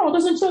 It's not about it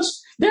doesn't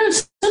exist. They're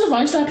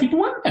incentivized to have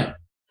people in there.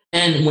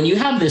 And when you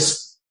have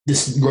this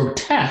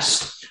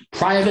grotesque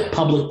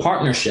private-public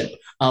partnership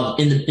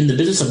in the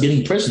business of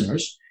getting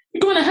prisoners, you're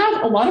going to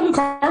have a lot of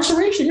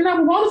incarceration. You're going to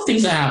have a lot of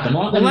things that happen.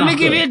 Let me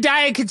give you a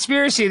diet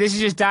conspiracy. This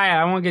is just diet.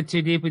 I won't get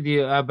too deep with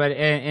you. But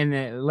in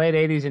the late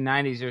 80s and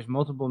 90s, there's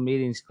multiple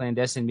meetings,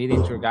 clandestine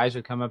meetings, where guys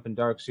would come up in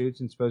dark suits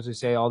and supposedly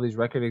say all these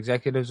record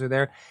executives are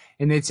there.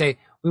 And they'd say,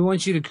 we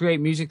want you to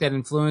create music that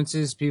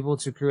influences people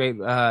to create,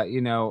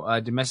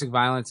 domestic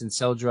violence and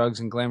sell drugs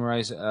and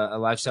glamorize a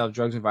lifestyle of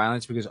drugs and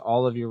violence, because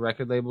all of your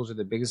record labels are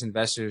the biggest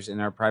investors in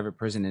our private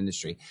prison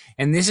industry.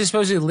 And this is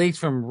supposedly leaked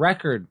from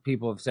Record.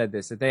 People have said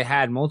this, that they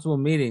had multiple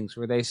meetings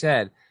where they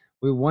said,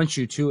 we want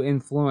you to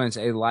influence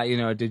a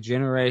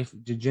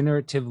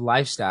degenerative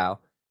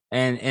lifestyle.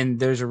 And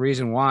there's a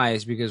reason why,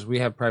 is because we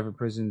have private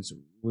prisons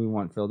we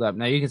want filled up.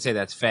 Now you can say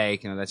that's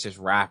fake, that's just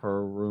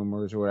rapper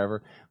rumors or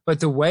whatever. But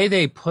the way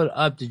they put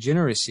up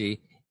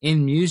degeneracy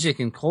in music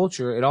and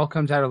culture, it all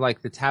comes out of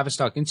like the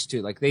Tavistock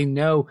Institute. Like they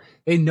know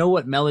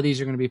what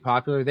melodies are going to be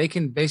popular. They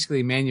can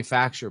basically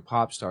manufacture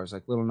pop stars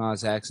like Lil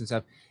Nas X and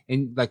stuff,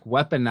 and like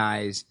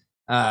weaponize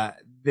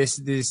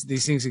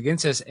these things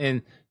against us.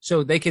 And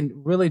so they can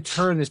really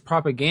turn this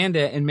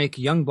propaganda and make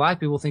young black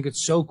people think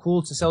it's so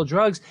cool to sell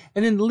drugs,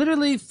 and then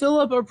literally fill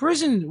up a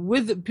prison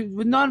with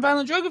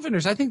nonviolent drug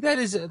offenders. I think that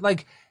is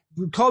like,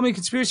 call me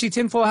conspiracy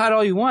tinfoil hat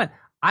all you want.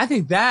 I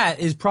think that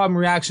is problem,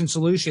 reaction,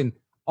 solution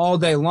all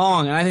day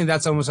long. And I think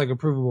that's almost like a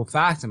provable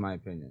fact in my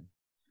opinion.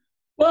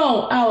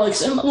 Well,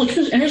 Alex, and look,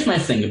 here's my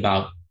thing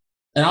about,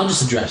 and I'll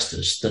just address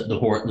this,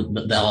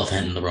 the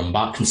elephant in the room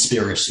about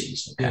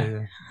conspiracies. Okay.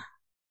 Yeah.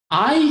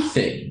 I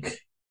think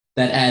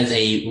that as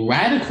a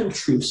radical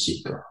truth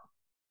seeker,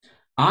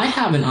 I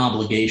have an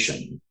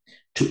obligation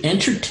to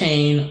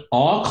entertain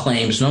all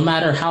claims, no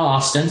matter how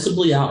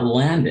ostensibly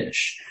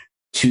outlandish,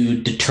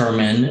 to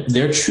determine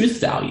their truth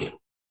value,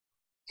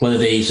 whether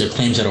these are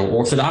claims that are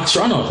orthodox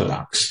or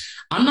unorthodox.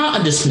 I'm not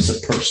a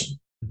dismissive person.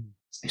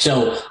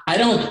 So I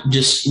don't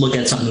just look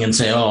at something and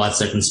say, oh,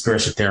 that's a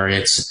conspiracy theory.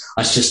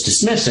 Let's just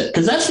dismiss it,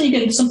 because that's when you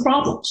get into some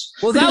problems.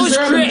 Well, that was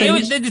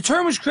the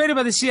term was created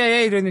by the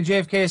CIA during the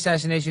JFK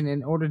assassination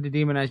in order to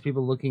demonize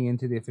people looking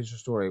into the official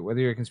story. Whether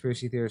you're a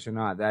conspiracy theorist or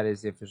not, that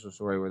is the official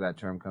story where that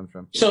term comes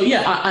from. So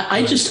yeah,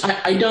 I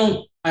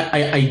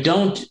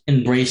don't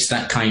embrace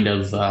that kind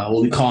of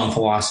what we call in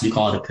philosophy, we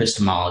call it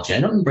epistemology. I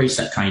don't embrace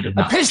that kind of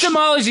knowledge.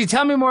 Epistemology.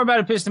 Tell me more about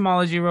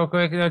epistemology, real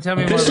quick. Tell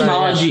me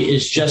epistemology more about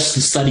is just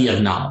the study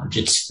of knowledge.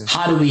 It's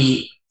how do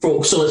we.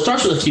 So it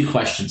starts with a few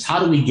questions. How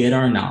do we get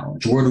our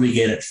knowledge? Where do we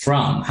get it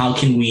from? How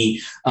can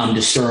we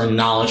discern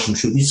knowledge from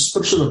truth? These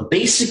are sort of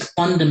basic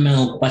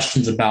fundamental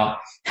questions about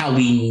how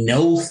we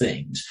know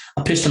things.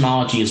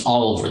 Epistemology is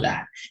all over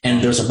that.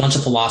 And there's a bunch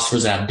of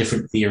philosophers that have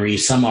different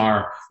theories. Some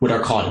are what are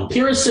called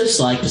empiricists,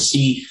 like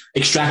to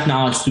extract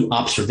knowledge through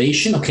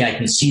observation. Okay, I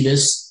can see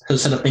this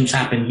set of things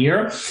happen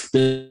here.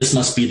 This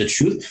must be the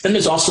truth. Then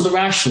there's also the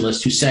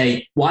rationalists who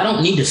say, well, I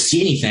don't need to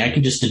see anything. I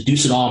can just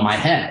deduce it all in my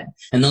head.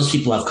 And those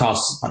people have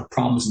caused a lot of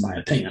problems, in my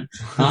opinion.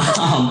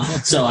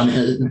 So I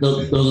mean,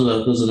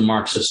 those are the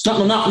Marxists.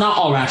 Not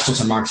all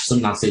rationalists are Marxists.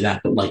 I'm not saying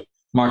that, but like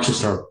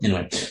Marxists are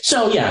anyway.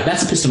 So yeah,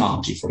 that's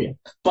epistemology for you.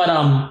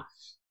 But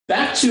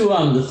back to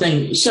the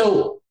thing.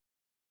 So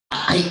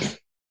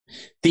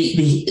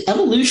the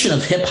evolution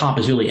of hip hop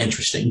is really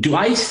interesting. Do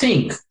I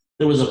think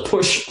there was a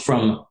push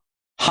from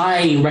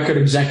high record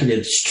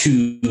executives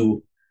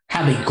to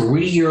have a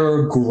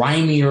grittier,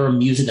 grimier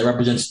music that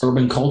represents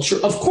urban culture?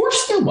 Of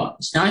course there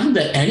was. And I think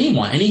that any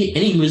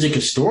music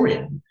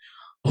historian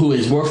who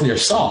is worth their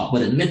salt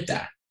would admit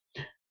that.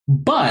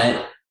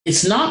 But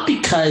it's not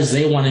because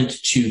they wanted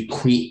to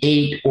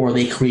create or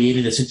they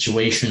created a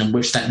situation in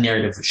which that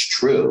narrative was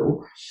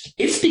true.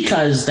 It's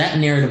because that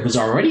narrative was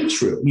already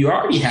true. You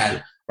already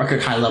had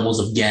record high levels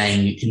of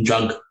gang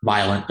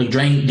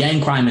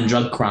crime and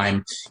drug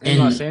crime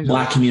in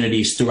black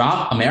communities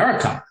throughout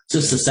America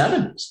since the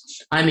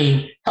 70s. I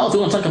mean, hell, if you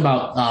want to talk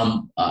about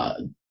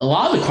a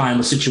lot of the crime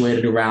was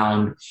situated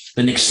around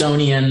the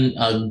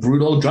Nixonian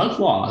brutal drug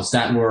laws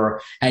that were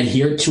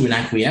adhered to and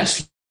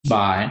acquiesced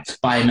by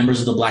members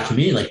of the black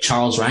community, like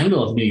Charles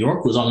Rangel of New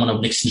York, who was on one of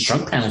Nixon's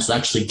drug panels, who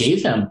actually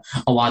gave him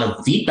a lot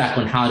of feedback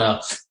on how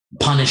to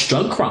punish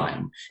drug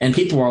crime. And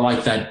people were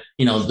like that,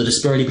 the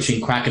disparity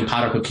between crack and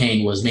powder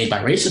cocaine was made by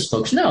racist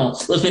folks. No,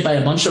 it was made by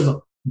a bunch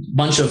of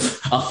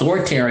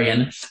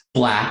authoritarian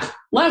black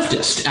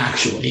leftists,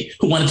 actually,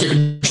 who wanted to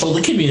control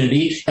the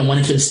community and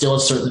wanted to instill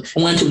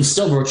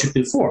virtue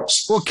through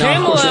force. Well,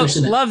 Kamala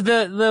loved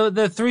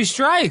the three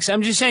strikes.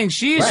 I'm just saying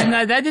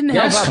that didn't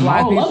help out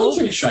black people. Loved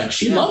the three strikes.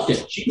 She loved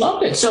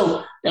it.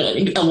 So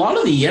a lot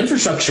of the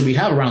infrastructure we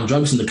have around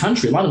drugs in the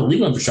country, a lot of the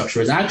legal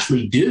infrastructure is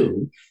actually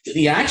due to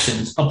the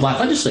actions of black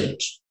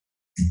legislators.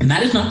 And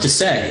that is not to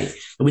say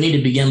that we need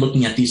to begin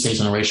looking at these things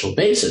on a racial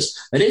basis.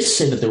 That is to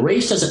say that the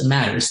race doesn't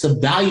matter. It's the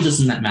values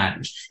that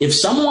matters. If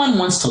someone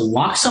wants to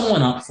lock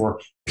someone up for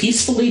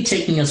peacefully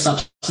taking a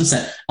substance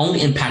that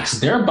only impacts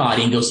their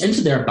body and goes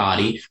into their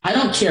body, I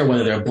don't care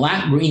whether they're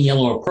black, green,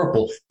 yellow, or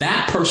purple.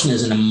 That person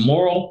is an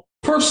immoral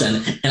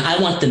person, and I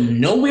want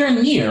them nowhere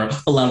near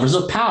the levers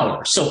of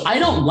power. So I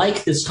don't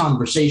like this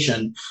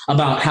conversation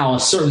about how a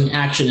certain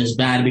action is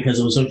bad because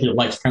it was associated with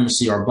white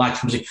supremacy or black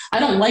supremacy. I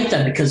don't like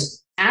that because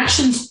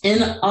actions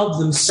in of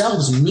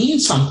themselves mean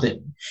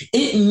something.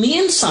 It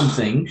means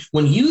something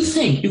when you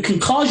think you can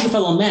cause your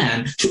fellow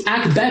man to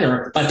act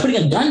better by putting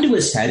a gun to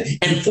his head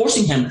and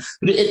forcing him.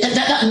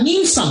 That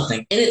means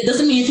something. And it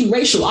doesn't mean anything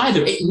racial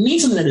either. It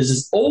means something that is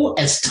as old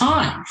as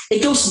time.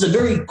 It goes to the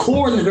very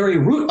core and the very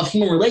root of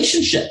human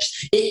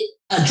relationships. It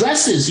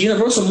addresses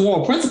universal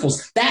moral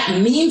principles.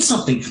 That means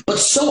something. But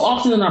so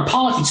often in our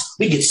politics,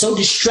 we get so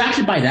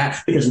distracted by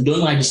that because we're doing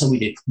what I just said we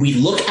did. We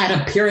look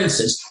at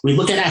appearances. We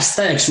look at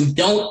aesthetics. We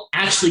don't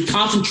actually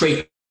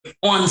concentrate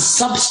on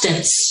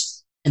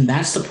substance. And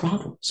that's the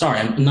problem. Sorry,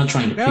 I'm not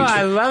trying to preach. No,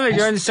 I love it.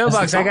 You're in the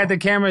soapbox. I got the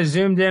camera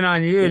zoomed in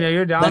on you. No,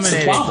 you're dominating.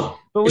 That's the problem.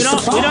 But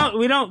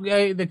we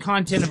don't the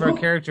content of our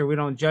character. We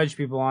don't judge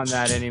people on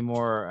that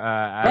anymore.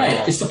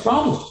 Right. It's the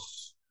problem.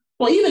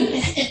 Well, even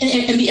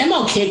and the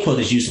MLK quote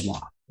is used a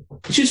lot.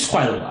 It's used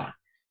quite a lot.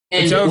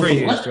 And it's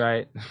overused,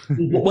 right?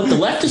 What the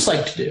leftists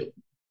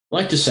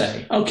like to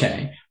say,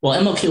 okay,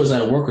 well, MLK was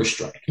at a workers'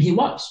 strike. And he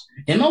was.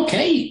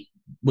 MLK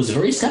was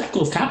very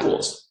skeptical of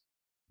capitalism.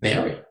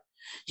 Very.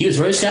 He was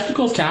very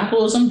skeptical of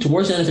capitalism.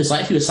 Towards the end of his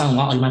life, he was sounding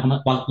a lot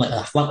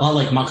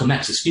like Malcolm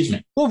X, excuse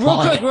me. Well,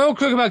 real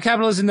quick about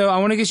capitalism, though. I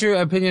want to get your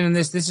opinion on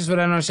this. This is what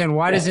I don't understand.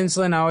 Why does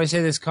insulin, I always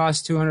say this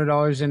costs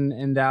 $200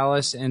 in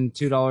Dallas and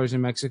 $2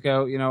 in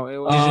Mexico? You know,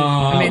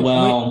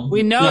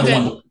 we know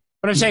that.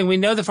 But I'm saying we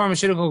know the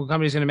pharmaceutical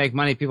company is going to make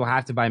money. People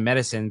have to buy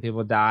medicine.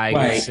 People die,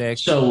 get sick.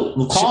 So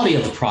the quality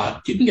of the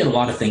product, you can get a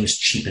lot of things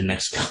cheap in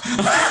Mexico.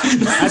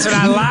 That's what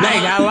I like.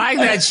 I like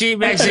that cheap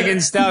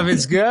Mexican stuff.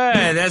 It's good.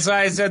 That's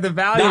why I said the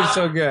value is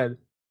so good.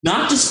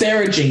 Not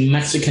disparaging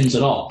Mexicans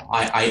at all.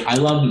 I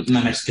love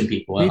my Mexican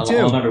people. Me too.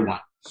 I love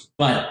everyone.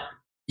 But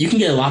you can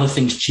get a lot of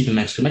things cheap in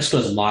Mexico. Mexico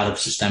has a lot of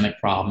systemic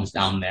problems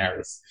down there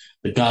with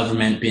the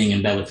government being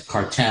in bed with the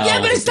cartel. Yeah,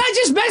 but it's not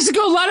just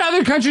Mexico. A lot of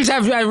other countries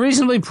have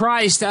reasonably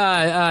priced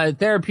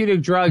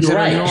therapeutic drugs that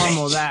are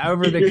normal, that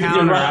over the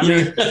counter. I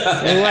mean,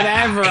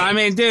 whatever. I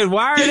mean, dude,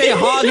 why are they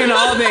hogging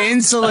all the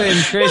insulin,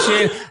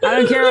 Christian? I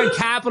don't care what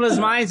capitalist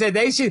mindset.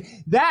 They should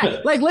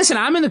listen,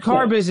 I'm in the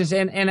car business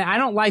and I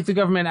don't like the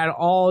government at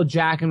all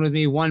jacking with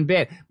me one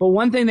bit. But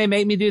one thing they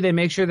make me do, they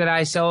make sure that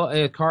I sell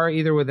a car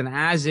either with an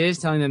as is,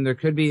 telling them there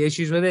could be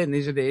issues with it and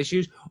these are the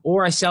issues,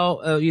 or I sell,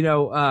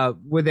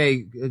 with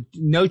a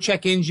no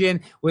check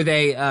engine with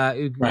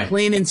a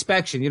clean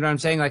inspection. You know what I'm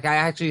saying? Like I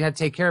actually had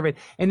to take care of it,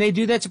 and they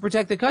do that to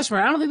protect the customer.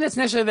 I don't think that's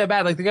necessarily that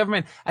bad. Like the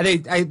government,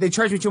 they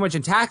charge me too much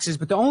in taxes,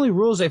 but the only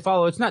rules they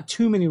follow, it's not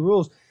too many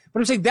rules. But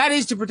I'm saying that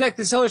is to protect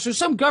the seller. So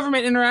some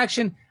government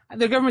interaction,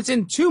 the government's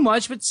in too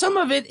much, but some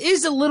of it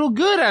is a little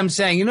good. I'm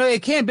saying,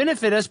 it can't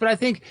benefit us, but I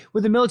think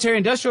with the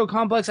military-industrial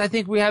complex, I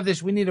think we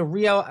need a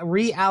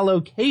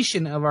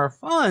reallocation of our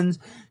funds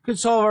could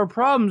solve our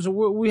problems.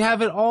 We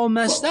have it all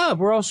messed up.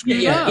 We're all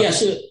screwed up. Yeah.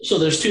 So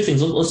there's two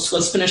things.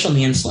 Let's finish on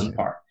the insulin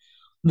part.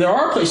 There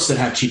are places that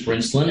have cheaper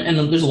insulin, and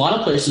there's a lot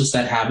of places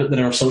that have it that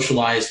are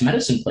socialized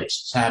medicine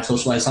places, have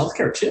socialized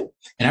healthcare too.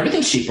 And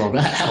everything's cheaper.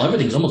 Hell,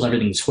 almost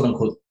everything's quote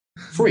unquote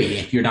free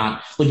if you're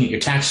not looking at your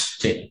tax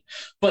statement.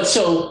 But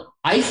so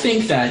I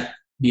think that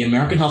the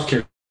American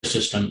healthcare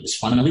system is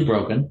fundamentally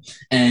broken.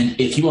 And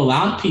if you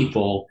allowed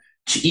people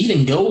to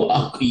even go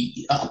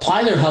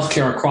apply their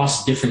healthcare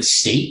across different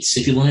states,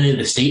 if you eliminated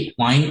the state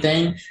line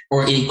thing,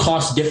 or it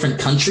costs different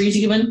countries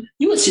even,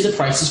 you would see the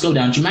prices go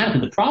down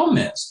dramatically. The problem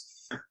is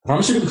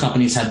pharmaceutical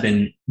companies have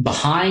been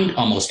behind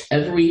almost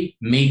every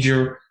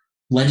major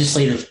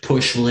legislative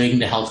push relating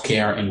to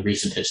healthcare in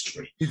recent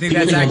history. You think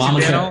that's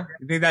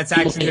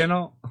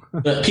accidental?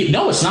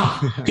 No, it's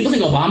not. People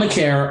think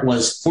Obamacare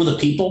was for the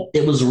people.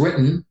 It was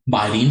written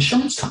by the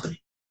insurance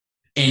company.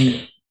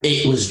 And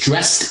it was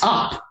dressed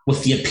up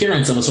with the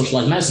appearance of a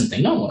socialized medicine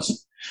thing. No, it wasn't.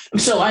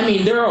 So, I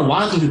mean, there are a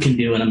lot of things we can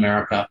do in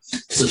America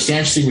to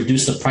substantially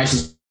reduce the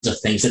prices of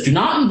things that do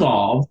not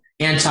involve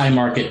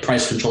anti-market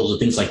price controls and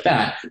things like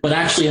that, but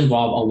actually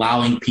involve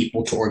allowing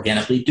people to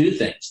organically do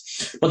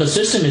things. But the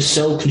system is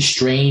so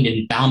constrained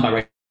and bound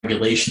by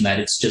regulation that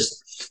it's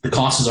just the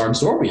costs are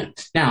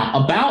exorbitant.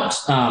 Now, about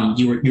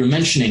you were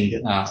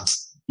mentioning.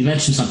 You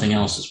mentioned something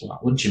else as well.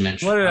 What did you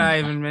mention? What did I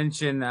even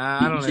mention?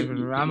 I don't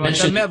even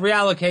remember.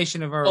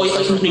 Reallocation of our. Oh,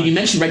 you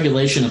mentioned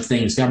regulation of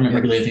things, government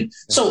regulating.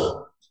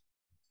 So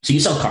you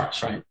sell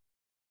cars, right?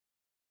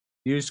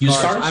 Used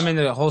cars? I'm in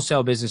the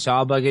wholesale business, so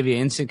I'll give you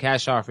an instant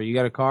cash offer. You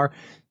got a car,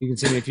 you can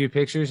send me a few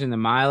pictures and the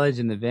mileage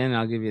and the VIN, and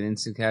I'll give you an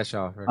instant cash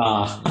offer.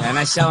 And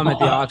I sell them at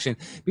the auction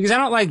because I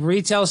don't like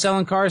retail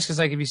selling cars because,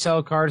 like, if you sell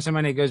a car to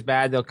somebody and it goes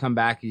bad, they'll come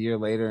back a year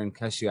later and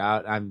cuss you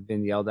out. I've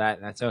been yelled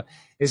at. So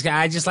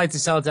I just like to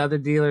sell it to other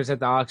dealers at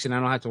the auction. I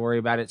don't have to worry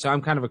about it. So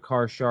I'm kind of a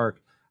car shark.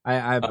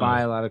 I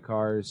buy a lot of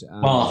cars.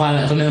 Well, if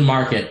I'm in the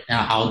market,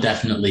 I'll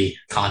definitely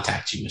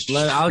contact you,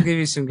 Mr. I'll give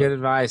you some good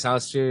advice.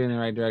 I'll steer you in the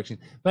right direction.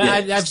 But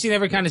I've seen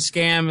every kind of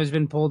scam has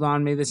been pulled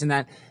on me, this and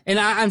that. And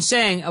I'm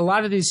saying a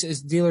lot of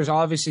these dealers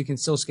obviously can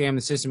still scam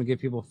the system and give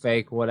people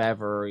fake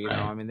whatever. You know,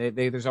 I mean,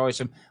 there's always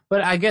some.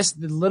 But I guess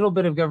the little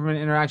bit of government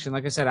interaction,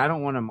 like I said, I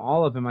don't want them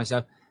all up in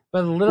myself.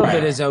 But a little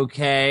bit is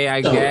okay,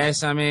 I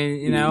guess. I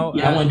mean, Yeah,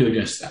 I want to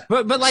address that.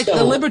 But like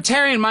the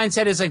libertarian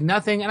mindset is like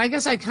nothing. And I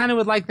guess I kind of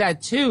would like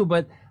that too.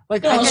 But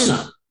like,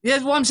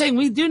 well, I'm saying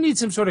we do need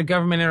some sort of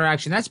government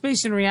interaction. That's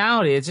based in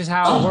reality. It's just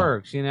how it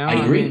works, you know? I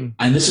agree.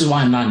 And this is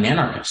why I'm not an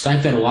anarchist.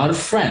 I've got a lot of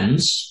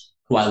friends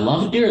who I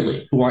love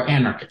dearly who are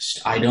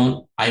anarchists. I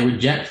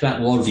reject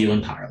that worldview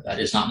entirely. That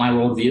is not my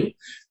worldview.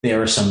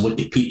 There are some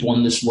wicked people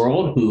in this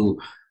world who,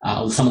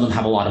 some of them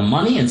have a lot of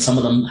money and some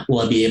of them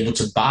will be able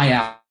to buy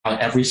out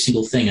every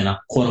single thing in a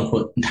quote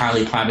unquote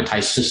entirely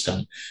privatized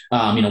system.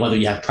 Whether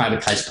you have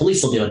privatized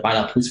police, they'll be able to buy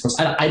out police force.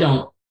 I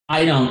don't.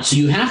 So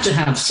you have to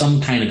have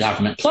some kind of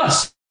government.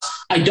 Plus,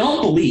 I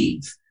don't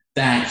believe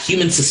that you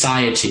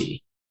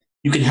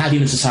can have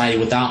human society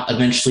without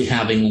eventually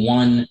having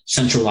one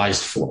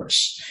centralized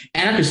force.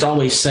 Anarchists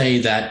always say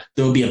that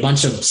there will be a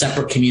bunch of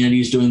separate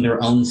communities doing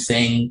their own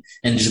thing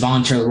and just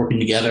voluntarily working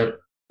together.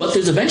 But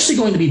there's eventually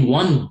going to be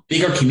one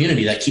bigger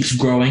community that keeps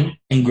growing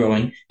and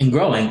growing and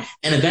growing.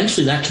 And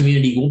eventually that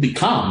community will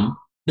become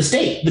the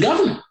state, the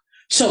government.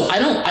 So I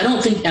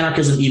don't think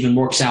anarchism even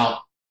works out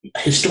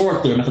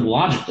historically or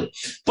methodologically.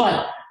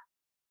 But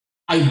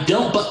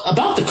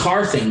about the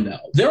car thing, though,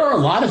 there are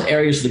a lot of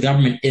areas where the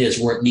government is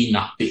where it need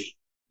not be.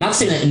 Not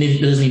saying that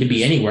it doesn't need to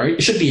be anywhere.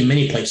 It should be in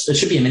many places. It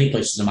should be in many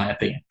places, in my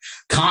opinion.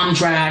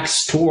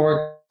 Contracts,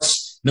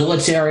 torts,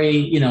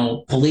 military,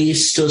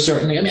 police to a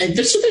certain degree. I mean,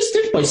 there's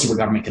places where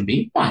government can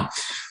be. Fine.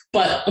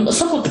 But let's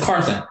talk about the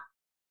car thing.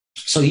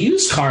 So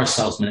used car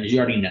salesmen, as you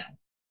already know,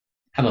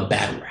 have a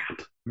bad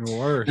rap.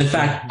 In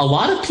fact, a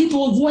lot of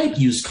people avoid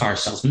used car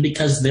salesmen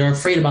because they're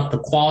afraid about the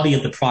quality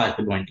of the product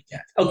they're going to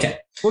get. Okay.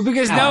 Well,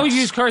 because no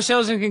used car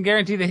salesman can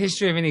guarantee the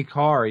history of any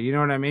car. You know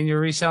what I mean?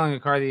 You're reselling a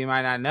car that you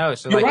might not know.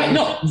 So you're right.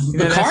 No,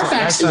 the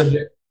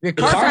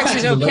Carfax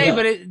is okay,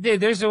 but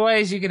there's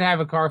ways you can have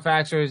a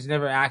Carfax where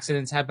never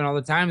accidents happen all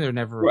the time. They're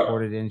never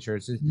reported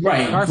insurance.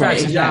 Right.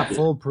 Carfax is not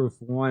foolproof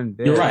one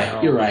bit. You're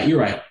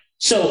right.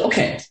 So,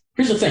 okay,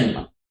 here's the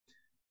thing.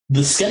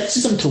 The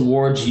skepticism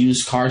towards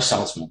used car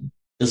salesmen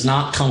does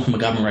not come from a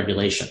government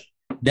regulation.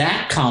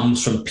 That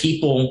comes from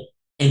people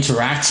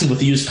interacting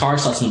with used car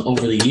salesmen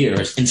over the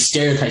years and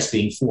stereotypes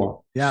being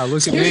formed. Yeah,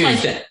 look at me. Here's my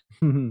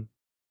thing.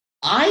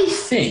 I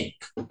think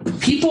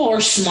people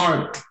are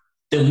smarter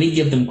than we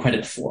give them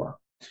credit for.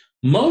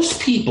 Most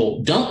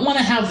people don't want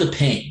to have the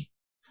pain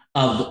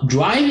of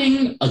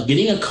getting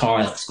a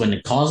car that's going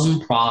to cause them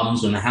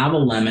problems, going to have a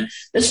limit.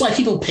 That's why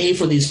people pay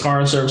for these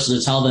car services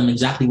to tell them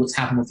exactly what's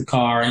happened with the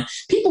car. And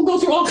people go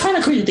through all kind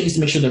of crazy things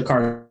to make sure their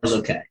car is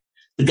okay.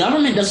 The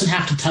government doesn't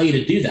have to tell you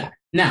to do that.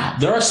 Now,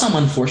 there are some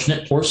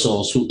unfortunate poor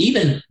souls who,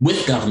 even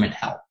with government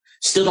help,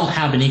 still don't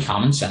have any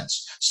common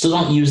sense, still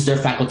don't use their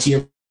faculty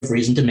of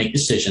reason to make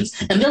decisions,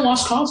 and they're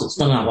lost causes.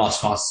 No, not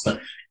lost causes,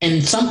 but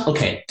in some,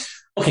 okay,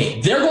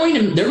 they're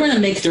going to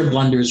make their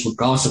blunders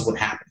regardless of what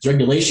happens.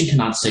 Regulation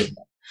cannot save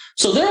them.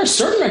 So there are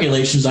certain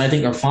regulations I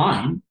think are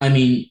fine. I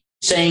mean,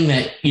 saying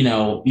that,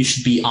 you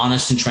should be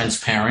honest and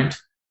transparent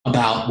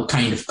about what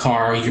kind of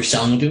car you're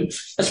selling to,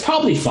 that's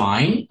probably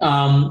fine.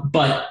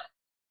 But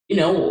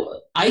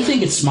I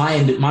think it's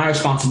my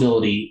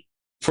responsibility,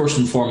 first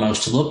and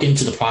foremost, to look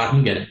into the product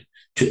I'm getting,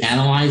 to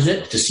analyze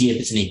it, to see if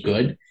it's any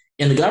good.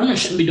 And the government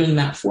shouldn't be doing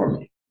that for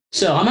me.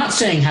 So I'm not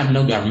saying have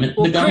no government.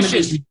 Well, the government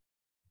Christian,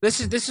 This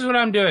is what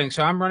I'm doing.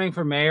 So I'm running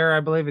for mayor,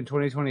 I believe, in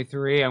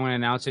 2023. I'm going to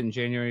announce it in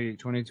January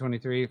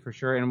 2023 for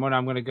sure. And what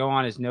I'm going to go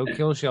on is no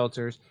kill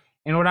shelters.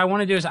 And what I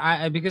want to do is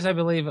because I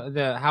believe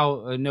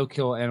no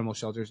kill animal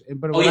shelters.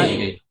 But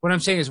what I'm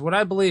saying is what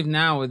I believe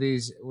now with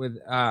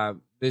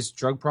this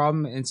drug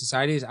problem in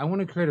society is I want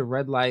to create a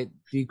red light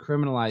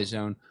decriminalized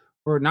zone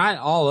where not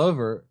all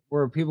over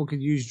where people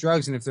could use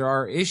drugs. And if there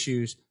are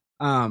issues,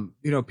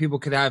 people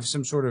could have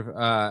some sort of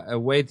a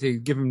way to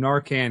give them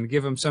Narcan,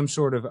 give them some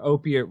sort of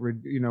opiate,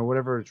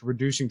 whatever it's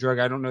reducing drug.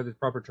 I don't know the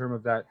proper term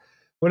of that.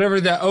 Whatever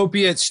the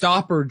opiate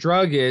stopper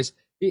drug is,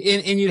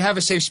 and you'd have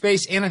a safe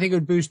space, and I think it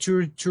would boost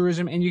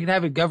tourism, and you could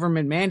have it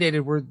government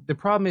mandated. Where the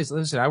problem is,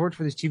 listen, I worked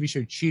for this TV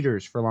show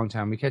Cheaters for a long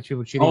time. We catch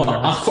people cheating.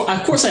 Oh,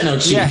 of course I know.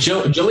 Yeah.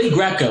 Joey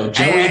Greco.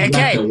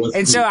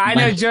 And so I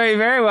know Joey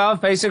very well.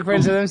 Facebook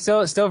friends with him,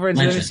 still friends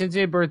with him. He sends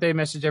me a birthday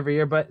message every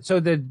year. But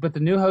the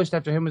new host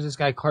after him was this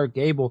guy Clark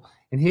Gable,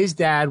 and his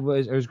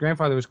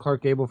grandfather was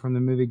Clark Gable from the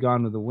movie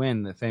Gone with the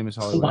Wind, the famous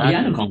Hollywood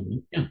actor.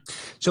 Yeah.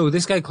 So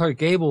this guy Clark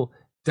Gable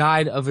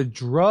died of a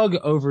drug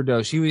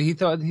overdose. He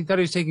thought he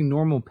was taking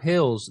normal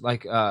pills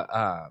like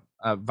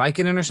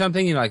Vicodin or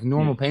something, like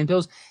normal pain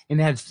pills, and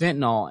it had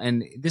fentanyl.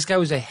 And this guy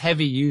was a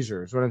heavy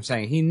user, is what I'm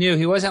saying. He knew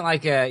he wasn't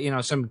like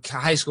some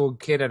high school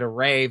kid at a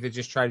rave that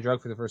just tried a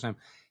drug for the first time.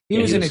 He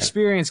was an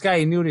experienced guy.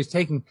 He knew what he was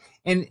taking.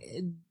 And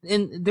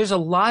there's a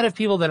lot of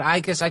people that I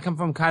guess I come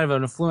from kind of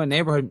an affluent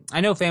neighborhood. I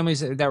know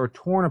families that were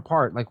torn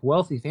apart, like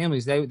wealthy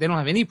families. They don't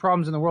have any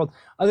problems in the world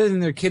other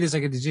than their kid is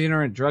like a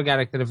degenerate drug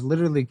addict that have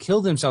literally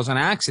killed themselves on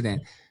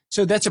accident.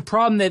 So that's a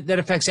problem that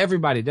affects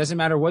everybody. It doesn't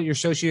matter what your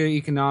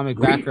socioeconomic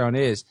background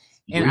is.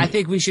 And I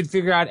think we should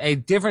figure out a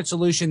different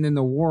solution than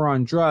the war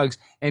on drugs.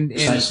 And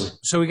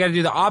so we got to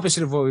do the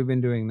opposite of what we've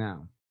been doing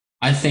now.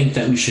 I think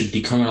that we should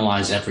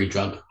decriminalize every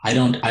drug. I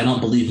don't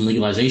believe in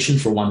legalization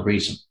for one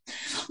reason.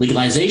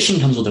 Legalization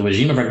comes with a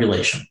regime of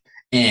regulation,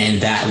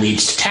 and that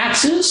leads to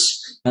taxes.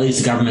 That leads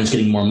to governments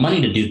getting more money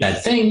to do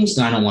bad things,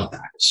 and I don't want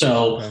that.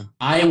 So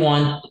I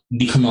want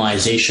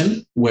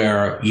decriminalization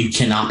where you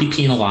cannot be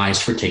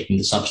penalized for taking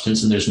the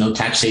substance, and there's no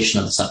taxation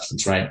of the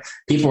substance, right?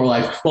 People are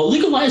like, well,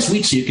 legalize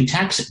weed so you can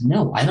tax it.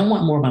 No, I don't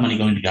want more of my money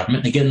going to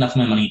government. They get enough of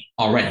my money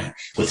already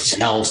with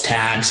sales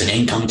tax and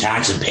income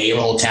tax and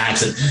payroll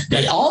tax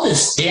and all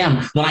this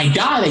damn. When I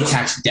die, they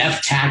tax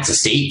death tax,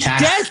 estate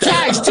tax. Death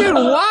tax, dude,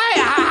 why?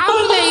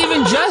 How do they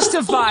even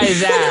justify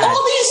that?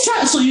 All these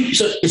taxes.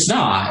 So it's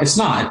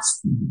not.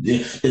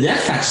 The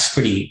death tax is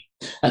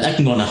I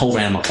can go on a whole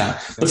rant about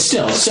that. But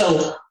still,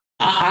 so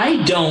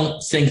I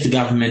don't think the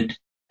government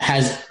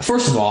has,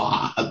 first of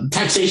all,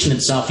 taxation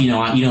itself,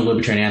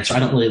 libertarian answer. I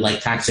don't really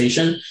like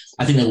taxation.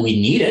 I think that we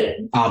need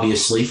it,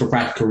 obviously, for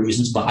practical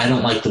reasons, but I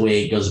don't like the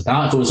way it goes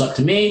about. If it was up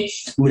to me,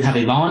 we would have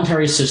a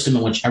voluntary system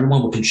in which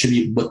everyone would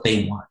contribute what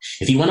they want.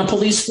 If you want a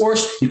police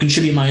force, you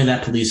contribute money to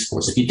that police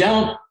force. If you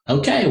don't,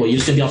 okay, well, you're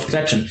just going to be off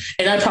protection.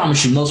 And I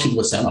promise you, most people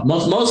would set up.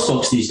 Most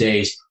folks these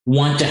days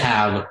want to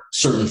have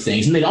certain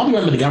things, and they'd all be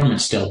run by the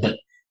government still, but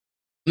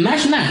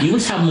imagine that. You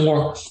would have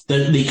more,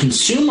 the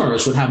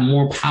consumers would have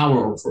more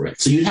power over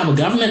it. So you'd have a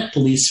government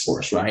police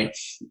force, right?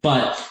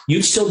 But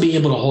you'd still be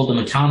able to hold them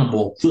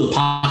accountable through the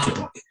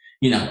pocketbook,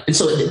 And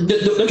so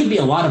there could be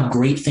a lot of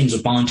great things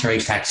with voluntary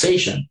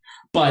taxation.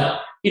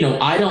 But,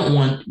 I don't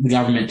want the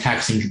government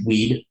taxing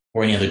weed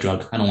or any other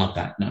drug. I don't want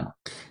that. No.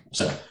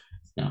 So,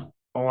 no.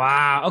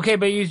 Wow. Okay,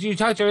 but you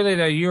talked earlier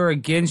that you're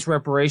against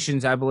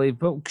reparations, I believe.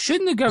 But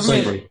shouldn't the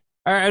government... Slavery.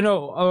 I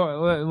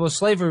know,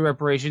 slavery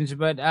reparations,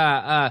 but...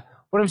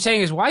 what I'm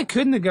saying is, why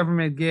couldn't the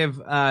government give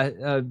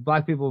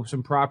black people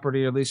some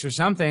property, at least, or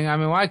something? I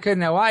mean, why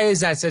couldn't that? Why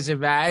is that such a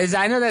bad?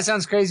 I know that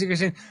sounds crazy,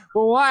 Christian.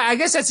 But why? I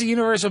guess that's a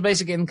universal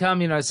basic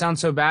income. It sounds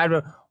so bad,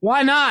 but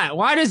why not?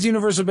 Why does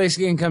universal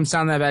basic income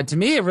sound that bad? To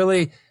me, it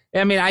really.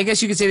 I mean, I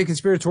guess you could say the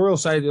conspiratorial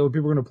side, people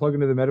are going to plug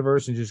into the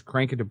metaverse and just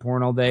crank it to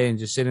porn all day and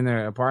just sit in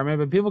their apartment.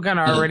 But people kind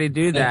of already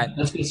do that.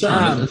 That's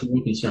concern. That's a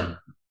real concern.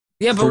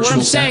 Yeah, but what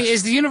I'm saying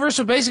is the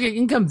universal basic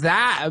income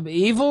that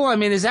evil? I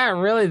mean, is that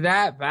really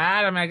that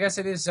bad? I mean, I guess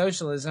it is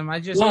socialism.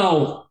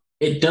 Well,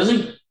 it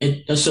doesn't.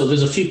 So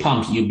there's a few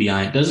problems with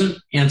UBI. It doesn't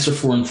answer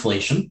for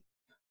inflation,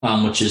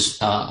 which is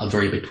a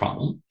very big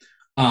problem.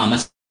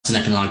 That's an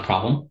economic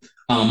problem.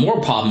 More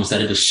problem is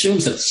that it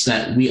assumes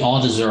that we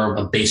all deserve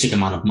a basic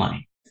amount of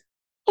money.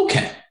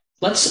 Okay,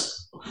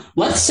 let's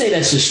say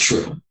that's just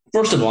true.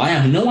 First of all, I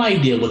have no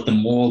idea what the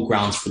moral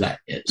grounds for that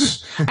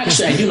is.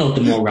 Actually, I do know what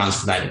the moral grounds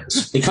for that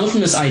is. It comes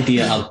from this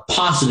idea of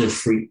positive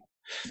freedom,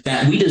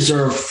 that we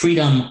deserve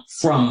freedom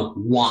from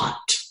want,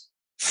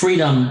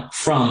 freedom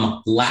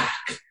from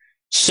lack.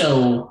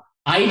 So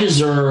I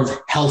deserve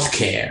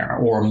healthcare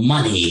or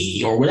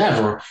money or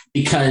whatever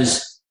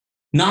because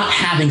not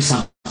having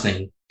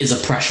something is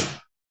oppression.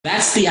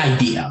 That's the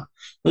idea.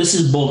 This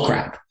is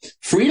bullcrap.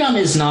 Freedom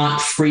is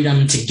not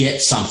freedom to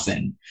get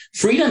something.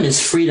 Freedom is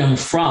freedom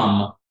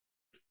from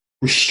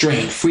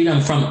restraint, freedom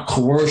from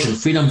coercion,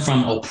 freedom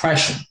from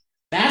oppression.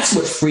 That's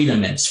what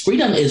freedom is.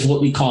 Freedom is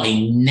what we call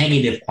a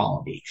negative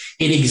quality.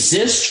 It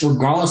exists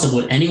regardless of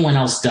what anyone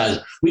else does.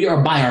 We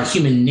are by our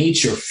human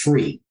nature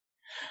free.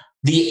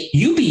 The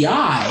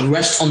UBI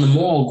rests on the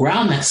moral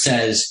ground that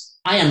says,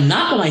 I am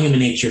not by my human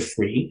nature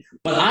free,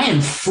 but I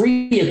am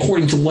free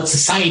according to what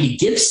society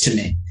gives to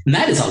me. And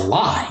that is a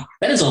lie.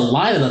 That is a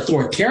lie that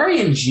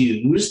authoritarians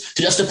use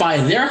to justify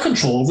their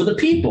control over the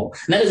people.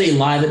 And that is a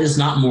lie that is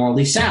not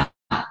morally sound.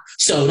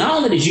 So not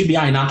only does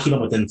UBI not keep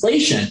up with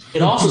inflation,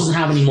 it also doesn't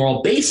have any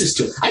moral basis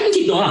to it. I can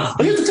keep going on,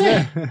 but here's the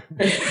thing.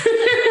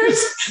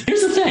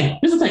 Here's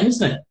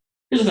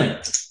the thing.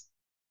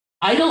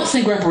 I don't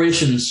think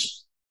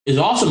reparations is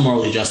also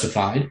morally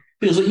justified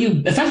because what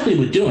you effectively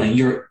were doing,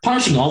 you're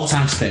punishing all the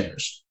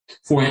taxpayers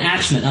for an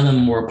action that none of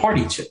them were a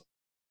party to.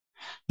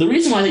 The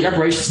reason why the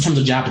reparations in terms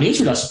of Japanese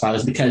were justified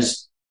is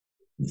because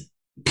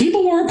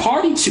people were a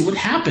party to what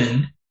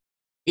happened,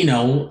 in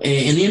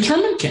the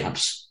internment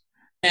camps.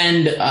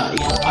 And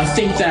I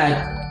think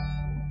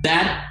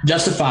that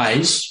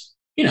justifies,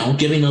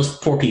 giving those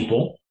poor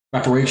people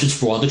reparations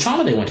for all the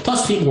trauma they went to.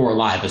 Plus, people were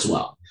alive as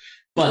well.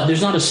 But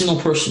there's not a single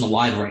person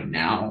alive right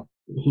now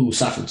who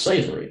suffered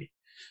slavery.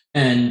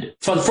 And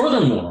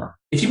furthermore,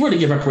 if you were to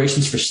give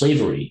reparations for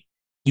slavery,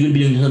 you would be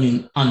doing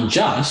something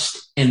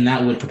unjust, and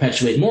that would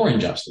perpetuate more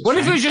injustice. What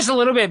if it was just a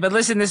little bit? But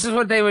listen, this is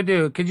what they would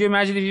do. Could you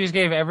imagine if you just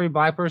gave every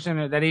black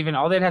person that even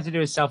all they'd have to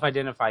do is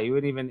self-identify? You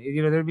wouldn't even,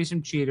 there'd be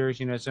some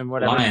cheaters, some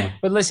whatever. Lying.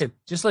 But listen,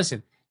 just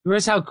listen. You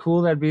realize how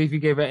cool that'd be if you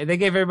they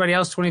gave everybody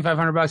else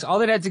 $2,500. All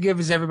they'd have to give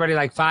is everybody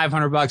like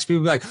 $500.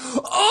 People would be like,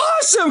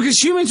 awesome,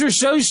 because humans are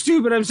so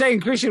stupid. I'm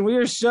saying, Christian, we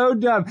are so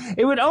dumb.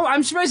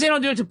 I'm surprised they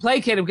don't do it to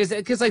placate them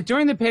because like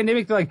during the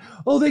pandemic, they're like,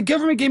 the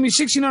government gave me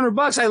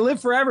 $1,600. I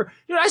live forever.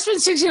 Dude, I spent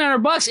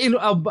 $1,600 in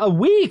a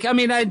week. I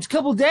mean, a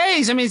couple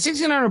days. I mean,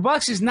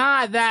 $1,600 is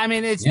not that. I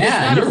mean, it's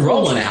not you're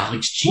rolling,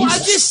 Alex. Jesus. Well,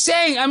 I'm just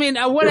saying. I mean,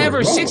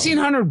 whatever.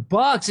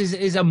 $1,600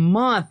 is a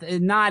month,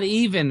 not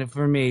even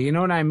for me. You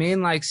know what I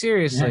mean? Like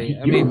seriously.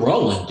 You're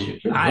rolling,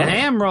 dude. I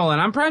am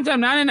rolling. I'm primetime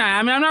 99.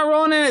 I mean, I'm not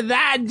rolling in it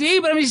that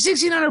deep, but I mean,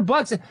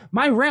 $1,600.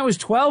 My rent was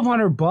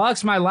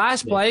 $1,200. My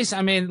last place.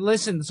 I mean,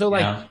 listen. So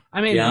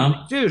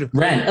dude.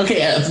 Rent.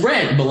 Okay,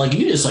 rent, but like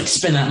you just like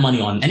spend that money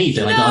on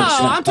anything. Like,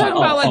 I'm talking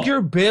about like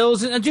your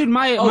bills. Dude,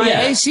 my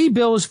AC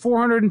bill is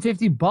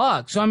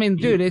 $450. So I mean,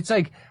 dude, it's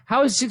like,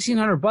 how is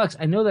 $1,600?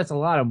 I know that's a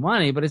lot of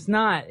money, but it's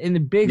not in the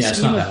big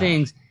scheme of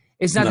things.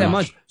 It's not that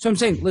much. So I'm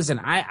saying, listen,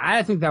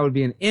 I think that would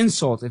be an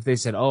insult if they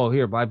said,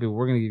 here, black people,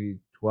 we're going to give you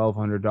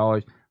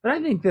 $1,200. But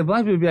I think the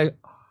black people would be like,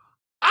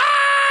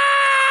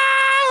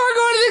 we're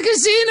going to the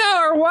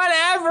casino or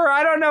whatever.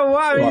 I don't know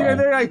what.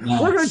 They're like,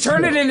 we're going to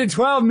turn it into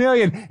 12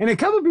 million. And a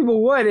couple of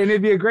people would, and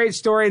it'd be a great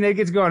story, and they'd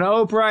get to go on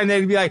Oprah, and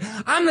they'd be like,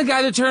 I'm the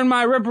guy that turned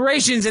my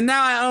reparations, and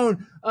now I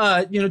own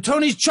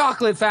Tony's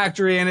Chocolate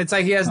Factory, and it's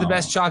like he has the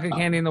best chocolate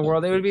candy in the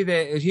world. It would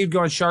be he'd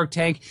go on Shark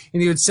Tank,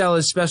 and he would sell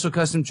his special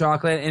custom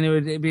chocolate, and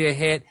it'd be a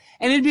hit.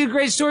 And it'd be a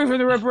great story for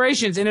the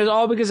reparations, and it was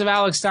all because of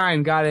Alex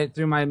Stein got it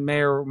through my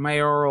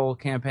mayoral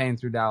campaign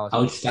through Dallas.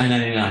 Alex Stein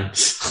 99.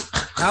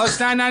 Alex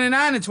Stein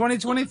 99 in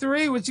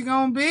 2023. What you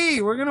gonna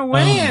be? We're gonna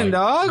win,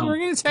 dog. We're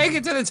gonna take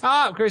it to the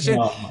top, Christian.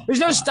 There's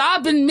no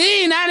stopping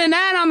me.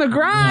 99 on the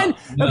grind.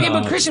 Okay,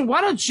 but Christian,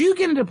 why don't you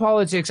get into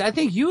politics? I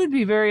think you would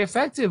be very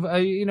effective.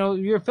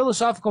 Your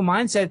philosophical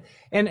mindset,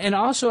 and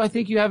also I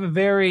think you have a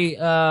very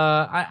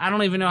I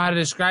don't even know how to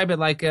describe it,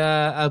 like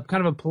a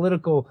kind of a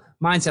political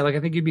mindset. Like, I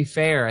think you'd be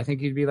fair. I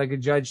think you'd be like a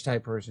judge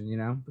type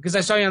person, because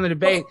I saw you on the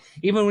debate.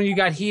 Even when you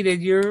got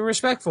heated, you're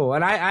respectful.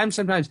 And I'm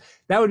sometimes,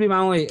 that would be my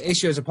only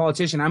issue as a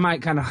politician. I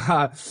might kind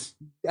of,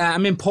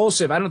 I'm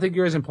impulsive. I don't think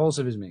you're as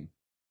impulsive as me.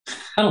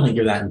 I don't think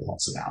you're that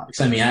impulsive, Alex.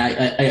 I mean,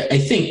 I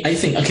think,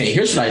 okay,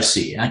 here's what I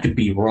see. I could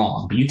be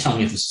wrong, but you tell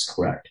me if this is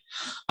correct.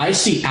 I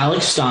see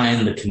Alex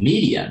Stein, the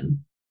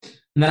comedian,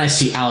 and then I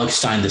see Alex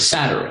Stein, the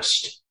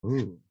satirist.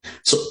 Ooh.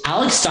 So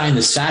Alex Stein,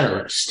 the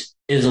satirist,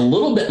 is a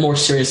little bit more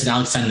serious than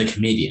Alex Stein, the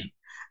comedian.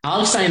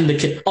 Alex Stein,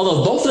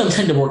 although both of them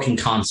tend to work in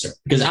concert,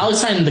 because Alex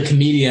Stein, the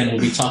comedian, will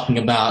be talking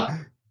about,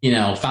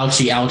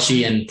 Fauci,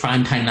 ouchie, and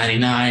Primetime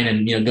 99,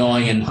 and,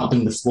 going and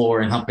humping the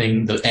floor and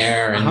humping the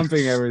air and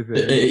humping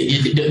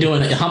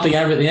everything, humping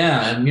everything.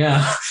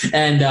 Yeah.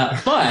 And,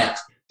 but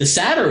the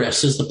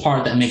satirist is the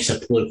part that makes a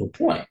political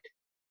point.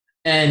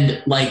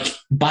 And like,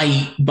 by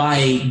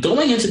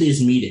going into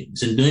these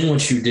meetings and doing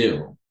what you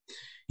do,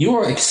 you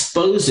are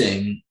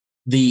exposing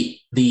the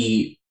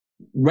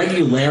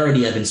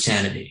regularity of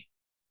insanity,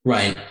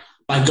 right?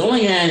 By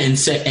going in and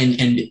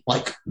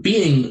like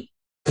being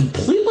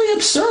completely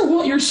absurd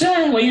what you're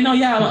saying. Well,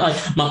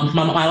 like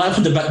my life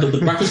with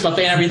the breakfast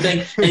buffet and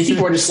everything, and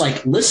people are just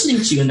like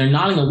listening to you and they're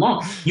nodding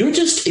along. You're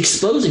just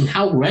exposing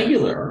how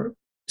regular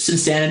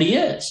insanity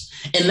is.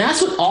 And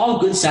that's what all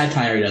good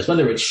satire does,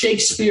 whether it's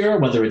Shakespeare,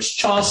 whether it's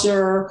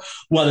Chaucer,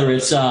 whether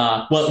it's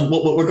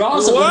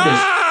regardless of what it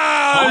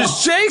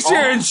is.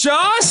 Shakespeare and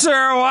Chaucer,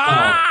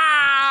 wow.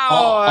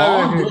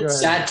 All good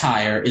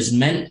satire is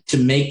meant to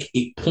make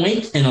a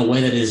point in a way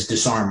that is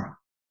disarming,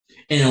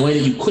 in a way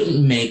that you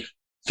couldn't make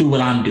through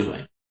what I'm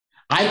doing.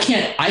 I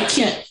can't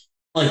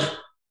like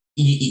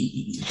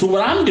through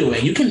what I'm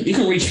doing. You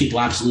can reach people,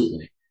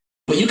 absolutely,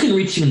 but you can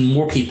reach even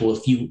more people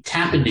if you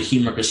tap into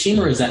humor, because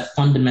humor is that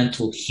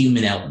fundamental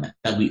human element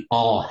that we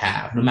all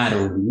have, no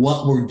matter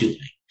what we're doing.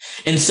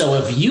 And so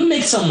if you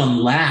make someone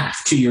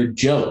laugh to your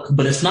joke,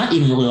 but it's not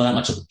even really that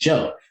much of a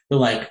joke, they're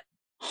like,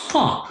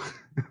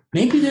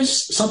 maybe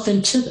there's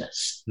something to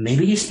this.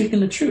 Maybe he's speaking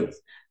the truth.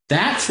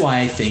 That's why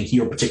I think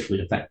you're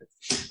particularly effective.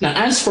 Now,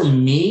 as for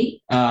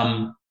me,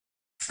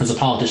 as a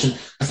politician,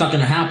 that's not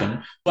going to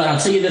happen. But I'll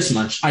tell you this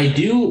much. I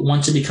do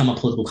want to become a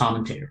political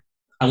commentator.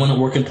 I want to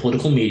work in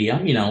political media,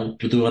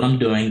 to do what I'm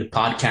doing, the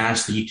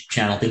podcast, the YouTube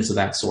channel, things of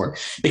that sort,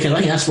 because I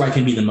think that's where I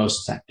can be the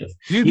most effective.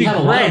 You'd be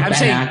great. I'm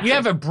saying you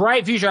have a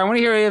bright future. I want to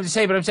hear what you have to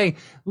say, but I'm saying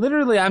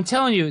literally, I'm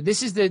telling you,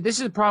 this is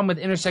the problem with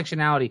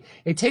intersectionality.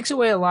 It takes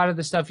away a lot of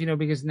the stuff,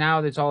 because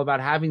now it's all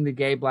about having the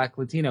gay, black,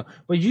 Latino.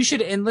 But you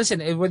should, and listen,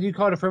 whether you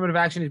call it affirmative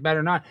action is bad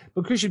or not,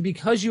 but Christian,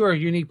 because you are a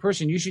unique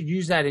person, you should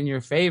use that in your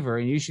favor,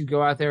 and you should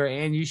go out there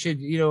and you should,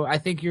 I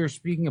think you're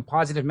speaking a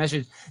positive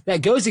message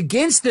that goes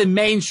against the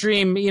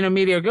mainstream,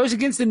 media, goes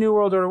against the New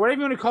World Order,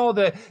 whatever you want to call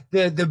the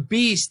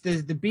beast,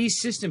 the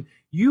beast system.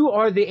 You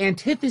are the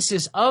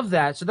antithesis of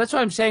that. So that's why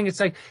I'm saying it's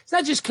like, it's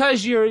not just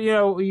because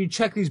you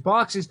check these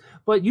boxes,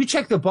 but you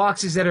check the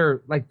boxes that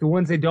are like the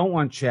ones they don't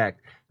want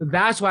checked. So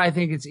that's why I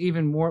think it's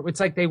even more, it's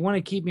like they want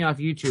to keep me off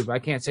YouTube. I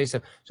can't say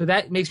stuff. So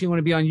that makes me want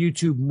to be on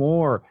YouTube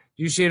more.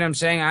 Do you see what I'm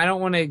saying? I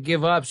don't want to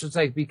give up. So it's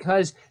like,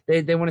 because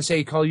they want to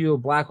say, call you a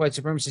black, white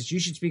supremacist, you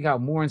should speak out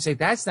more and say,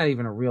 that's not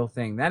even a real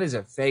thing. That is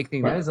a fake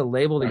thing. Right. That is a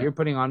label that you're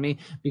putting on me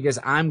because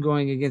I'm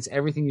going against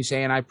everything you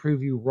say and I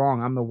prove you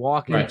wrong. I'm the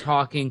walking,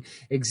 talking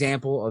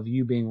example of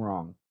you being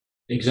wrong.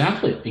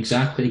 Exactly. And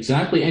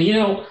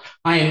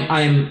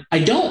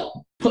I don't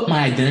put my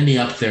identity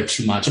up there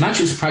too much. I'm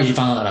actually surprised you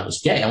found out that I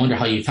was gay. I wonder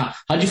how'd you find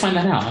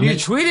that out? You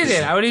tweeted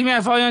it. I would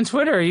even follow you on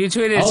Twitter. You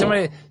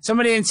tweeted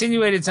somebody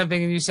insinuated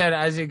something and you said,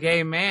 as a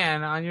gay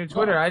man on your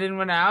Twitter. I didn't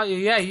want to out you.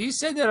 Yeah, you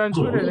said that on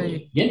Twitter.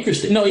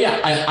 Interesting. No,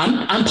 yeah,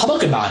 I'm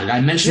public about it.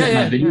 I mentioned it in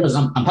my videos.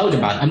 I'm public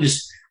about it.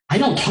 I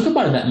don't talk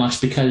about it that much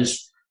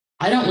because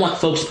I don't want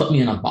folks to put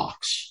me in a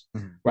box.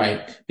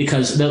 Right?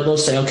 Because they'll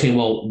say, okay,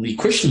 well, the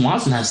Christian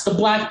Watson has the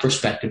black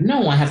perspective.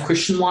 No, I have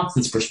Christian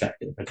Watson's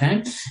perspective.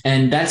 Okay.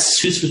 And that's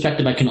whose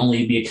perspective I can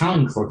only be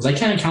accounting for because I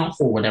can't account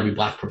for what every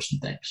black person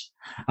thinks.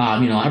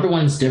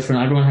 Everyone's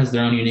different. Everyone has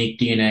their own unique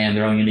DNA and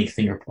their own unique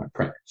fingerprint.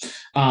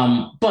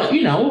 But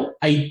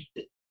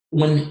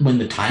when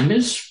the time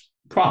is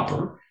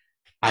proper,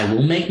 I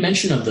will make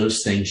mention of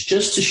those things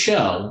just to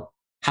show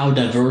how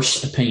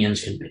diverse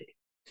opinions can be.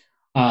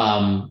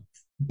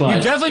 But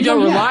you definitely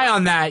don't rely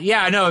on that.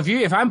 Yeah, no,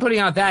 if I'm putting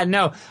out that,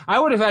 no, I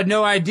would have had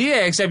no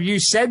idea except you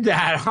said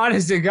that.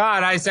 Honest to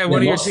God, I said one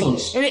of your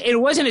tweets. And it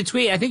wasn't a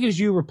tweet. I think it was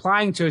you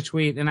replying to a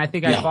tweet, and I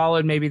think I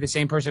followed maybe the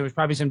same person. It was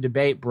probably some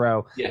debate,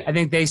 bro. Yeah. I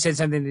think they said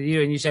something to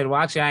you, and you said, well,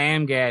 actually, I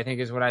am gay, I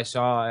think is what I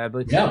saw. I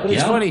believe. Yeah, but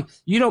it's funny.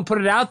 You don't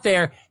put it out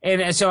there,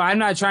 and so I'm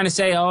not trying to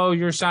say, oh,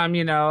 you're some,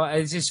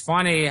 it's just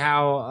funny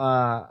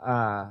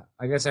how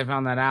I guess I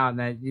found that out, and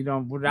that you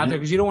don't put it out there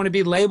because you don't want to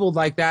be labeled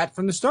like that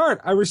from the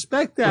start. I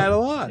respect that a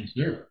lot.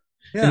 Sure.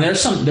 Yeah. And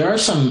there are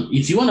some,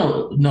 if you want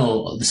to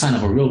know the sign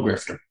of a real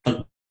grifter,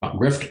 like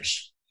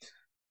grifters,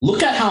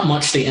 look at how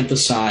much they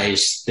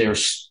emphasize their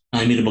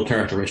immutable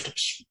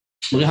characteristics.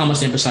 Look at how much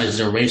they emphasize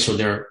their race or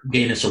their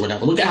gayness or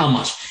whatever. Look at how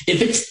much.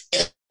 If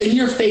it's in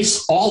your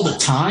face all the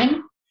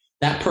time,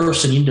 that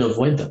person, you need to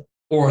avoid them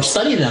or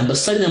study them, but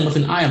study them with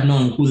an eye of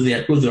knowing who they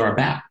are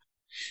about.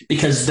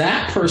 Because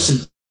that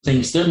person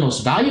thinks their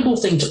most valuable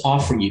thing to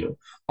offer you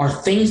are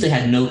things they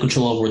had no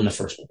control over in the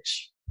first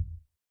place.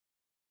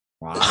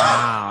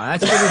 Wow,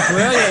 that's pretty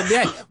brilliant.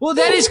 Yeah. Well,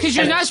 that is because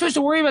you're not supposed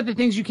to worry about the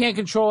things you can't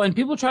control, and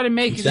people try to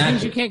make the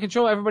things you can't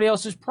control everybody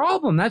else's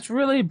problem. That's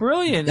really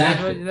brilliant.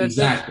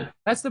 Exactly.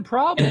 That's the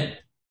problem.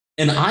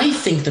 And I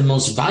think the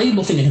most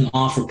valuable thing I can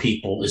offer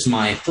people is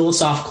my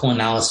philosophical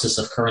analysis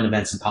of current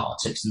events in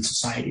politics and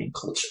society and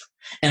culture.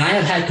 And I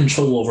have had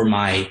control over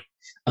my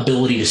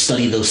ability to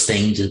study those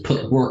things and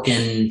put work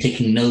in,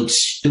 taking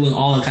notes, doing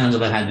all the kinds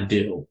of stuff I had to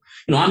do.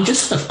 I'm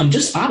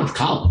just out of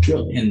college,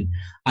 really. And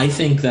I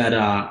think that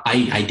I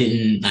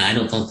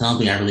don't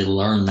think I really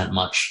learned that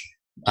much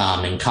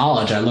in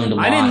college. I learned a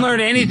lot. I didn't learn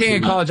anything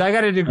in college. I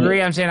got a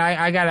degree. I'm saying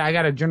I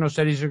got a general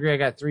studies degree. I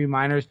got 3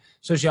 minors: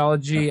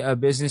 sociology,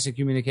 business, and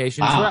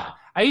communications. Wow.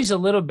 I used a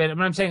little bit,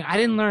 but I'm saying I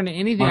didn't learn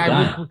anything.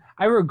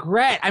 I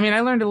regret. I mean,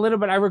 I learned a little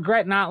bit. I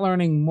regret not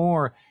learning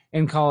more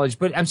in college,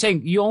 but I'm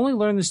saying you only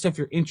learn the stuff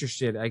you're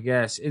interested, I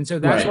guess. And so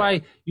that's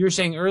why you were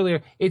saying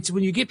earlier, it's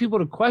when you get people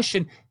to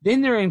question,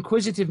 then their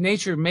inquisitive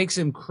nature makes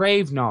them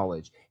crave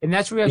knowledge. And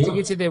that's where you have to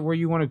get to where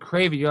you want to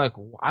crave it. You're like,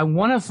 I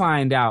want to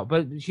find out,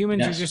 but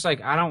humans are just like,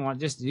 I don't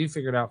want, just you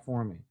figure it out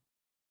for me.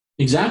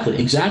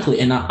 Exactly.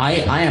 And I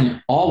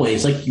am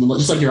always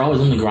just like you're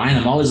always on the grind.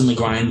 I'm always on the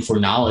grind for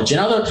knowledge. And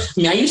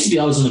I used to be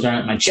always on the grind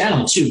at my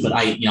channel too, but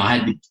I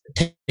had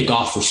to take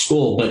off for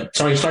school, but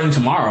starting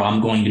tomorrow,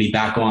 I'm going to be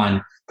back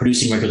on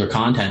producing regular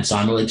content. So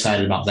I'm really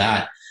excited about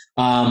that.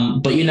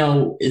 But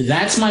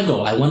that's my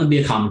goal. I want to be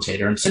a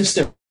commentator. And since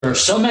there are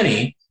so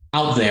many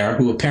out there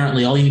who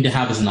apparently all you need to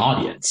have is an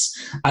audience,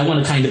 I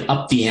want to kind of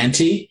up the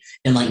ante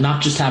and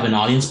not just have an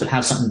audience, but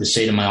have something to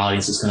say to my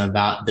audience that's going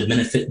to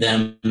benefit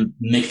them,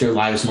 make their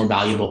lives more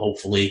valuable,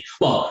 hopefully.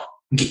 Well,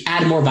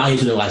 add more value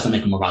to their lives, not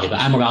make them more valuable,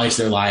 add more value to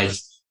their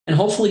lives, and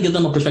hopefully give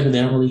them a perspective they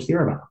don't really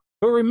hear about.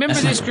 But remember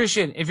this,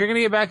 Christian, if you're going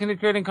to get back into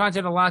creating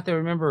content a lot, though,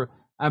 remember,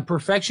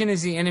 perfection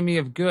is the enemy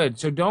of good.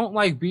 So don't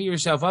beat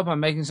yourself up on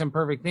making some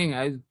perfect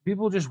thing.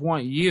 People just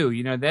want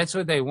you, that's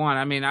what they want.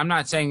 I mean, I'm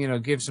not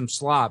saying, give some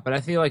slop, but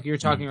I feel like you're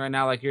talking right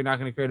now like you're not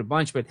going to create a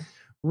bunch, but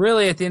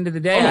really at the end of the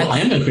day, I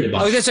am going to create a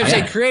bunch. Oh, that's what I'm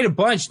saying. Create a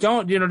bunch.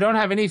 Don't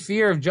have any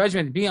fear of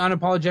judgment. Be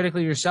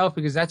unapologetically yourself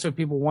because that's what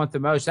people want the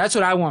most. That's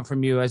what I want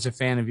from you as a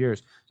fan of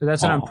yours. So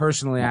that's what I'm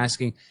personally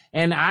asking.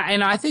 And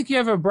I think you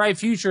have a bright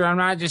future. I'm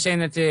not just saying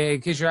that to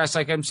kiss your ass.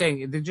 Like I'm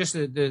saying, just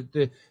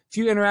the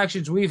few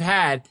interactions we've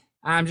had,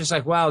 I'm just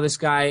like, wow, this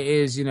guy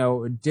is,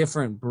 a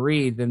different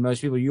breed than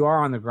most people. You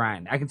are on the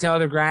grind. I can tell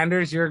other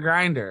grinders, you're a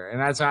grinder, and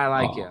that's why I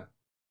like you.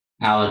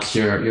 Alex,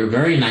 you're a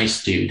very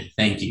nice dude.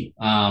 Thank you.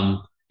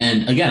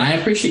 And again, I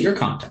appreciate your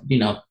content.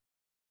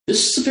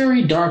 This is a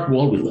very dark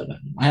world we live in.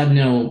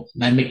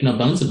 I make no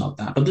bones about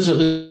that. But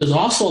there's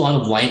also a lot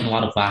of light and a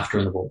lot of laughter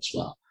in the world as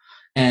well.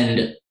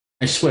 And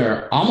I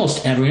swear,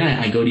 almost every night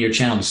I go to your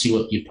channel to see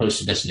what you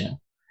posted that's new.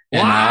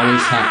 And wow!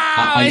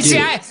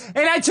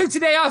 I took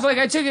today off.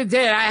 I took a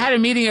day. I had a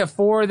meeting at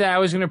 4 that I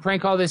was going to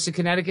prank call this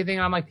Connecticut thing.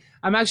 And I'm like,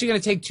 I'm actually going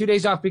to take 2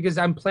 days off because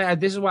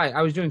this is why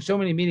I was doing so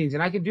many meetings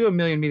and I can do a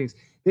million meetings.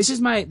 This is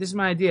my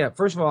idea.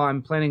 First of all,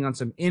 I'm planning on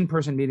some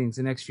in-person meetings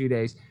the next few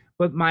days.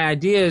 But my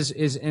idea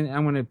is and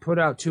I'm going to put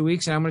out 2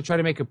 weeks and I'm going to try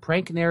to make a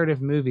prank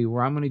narrative movie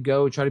where I'm going to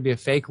go try to be a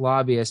fake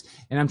lobbyist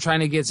and I'm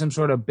trying to get some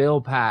sort of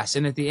bill passed.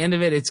 And at the end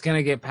of it, it's going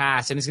to get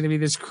passed and it's going to be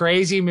this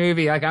crazy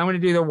movie. I'm going to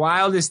do the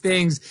wildest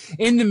things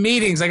in the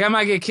meetings. I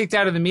might get kicked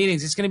out of the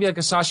meetings. It's going to be like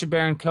a Sacha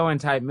Baron Cohen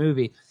type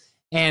movie.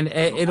 And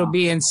it'll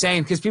be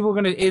insane because people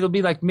are it'll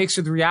be mixed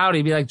with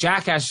reality, it'll be like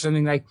Jackass or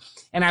something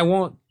and I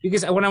won't,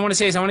 because what I want to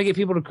say is I want to get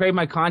people to crave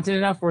my content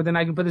enough where then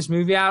I can put this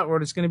movie out or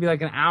it's going to be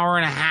an hour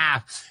and a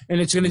half and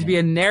it's going to be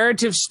a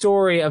narrative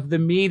story of the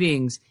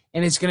meetings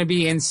and it's going to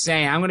be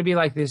insane. I'm going to be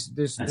like this.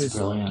 That's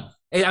brilliant.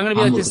 I'm going to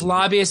be like this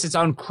lobbyist that's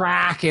on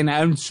crack and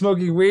I'm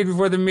smoking weed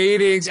before the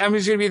meetings. I'm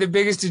just going to be the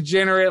biggest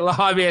degenerate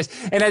lobbyist.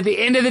 And at the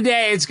end of the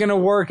day, it's going to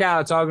work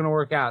out. It's all going to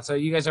work out. So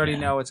you guys already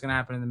know what's going to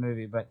happen in the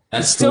movie, but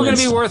it's still going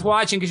to be worth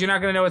watching because you're not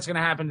going to know what's going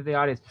to happen to the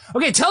audience.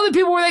 Okay, tell the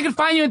people where they can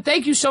find you. And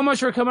thank you so much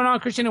for coming on,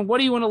 Christian. And what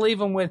do you want to leave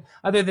them with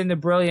other than the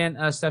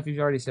brilliant stuff you've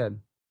already said?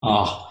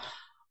 Oh,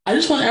 I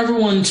just want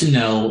everyone to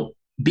know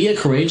be a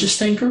courageous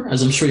thinker,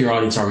 as I'm sure your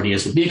audience already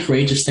is, but be a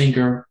courageous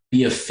thinker,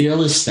 be a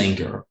fearless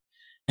thinker,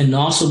 and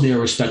also be a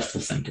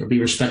respectful thinker. Be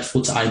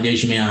respectful to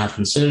ideas you may not have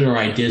considered or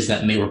ideas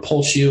that may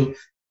repulse you.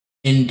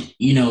 And,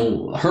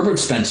 Herbert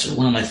Spencer,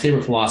 one of my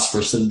favorite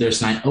philosophers, said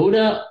there's an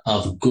iota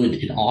of good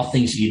in all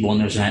things evil,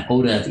 and there's an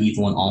iota of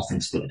evil in all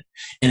things good.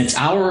 And it's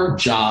our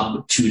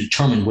job to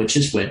determine which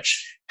is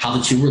which, how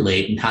the two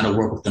relate, and how to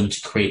work with them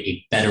to create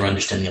a better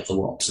understanding of the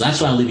world. So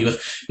that's what I'll leave you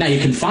with. Now, you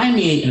can find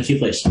me in a few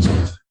places.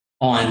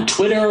 On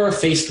Twitter,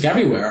 Facebook,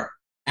 everywhere.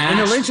 And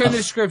the links are in the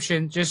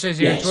description, just as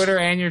your Twitter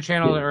and your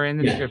channel are in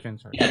the description.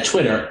 Sorry. Yeah,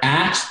 Twitter,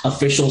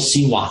 @official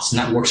C Watson.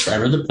 That works for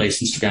every other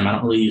place. Instagram, I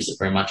don't really use it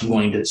very much. I'm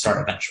going to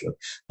start eventually.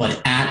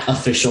 But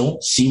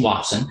 @official C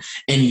Watson.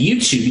 And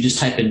YouTube, you just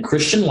type in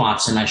Christian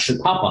Watson. I should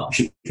pop up.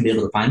 You should be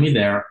able to find me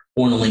there.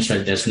 Or in the links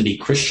right there. It's going to be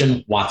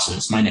Christian Watson.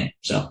 It's my name.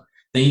 So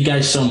thank you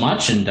guys so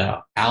much. And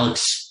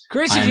Alex,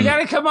 Christian, you got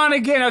to come on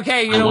again.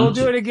 Okay, we'll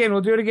do it again.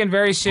 We'll do it again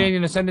very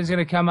soon. Something's going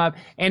to come up.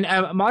 And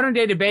Modern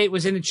Day Debate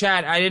was in the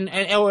chat. I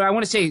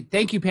want to say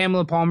thank you,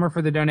 Pamela Palmer,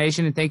 for the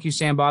donation, and thank you,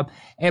 Sam Bob.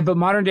 But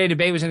Modern Day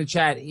Debate was in the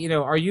chat.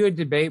 Are you a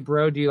debate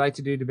bro? Do you like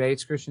to do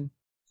debates, Christian?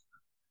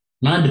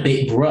 I'm not a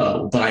debate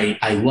bro, but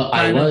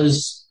I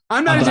was.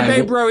 I'm not a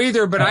debate bro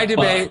either, but I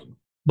debate.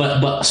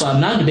 So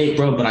I'm not a debate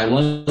bro, but I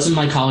was in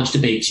my college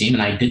debate team,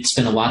 and I did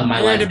spend a lot of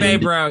my life.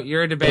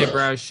 You're a debate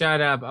bro.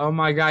 Shut up. Oh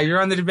my God, you're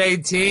on the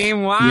debate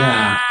team. Wow.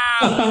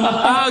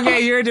 Yeah.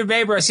 Okay, you're a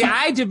debate bro. See,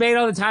 I debate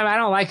all the time. I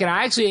don't like it.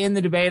 I actually in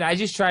the debate, I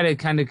just try to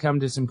kind of come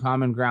to some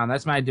common ground.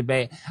 That's my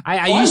debate.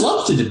 I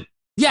love to debate.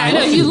 Yeah, I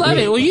know you love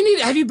it. Well,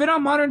 have you been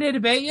on Modern Day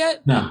Debate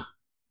yet? No.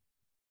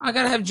 I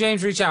gotta have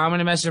James reach out. I'm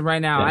gonna message him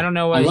right now. Yeah. I don't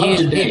know what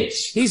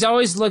he's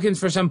always looking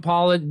for some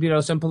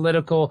some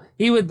political.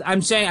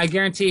 I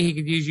guarantee he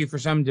could use you for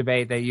some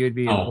debate that you would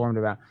be informed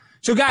about.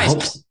 So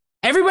guys,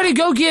 everybody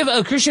go give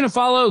Christian a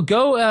follow.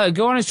 Go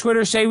on his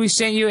Twitter, say we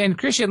sent you. And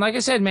Christian, like I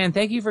said, man,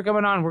 thank you for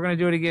coming on. We're gonna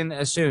do it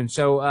again soon.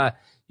 So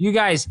you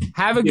guys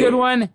have a good one.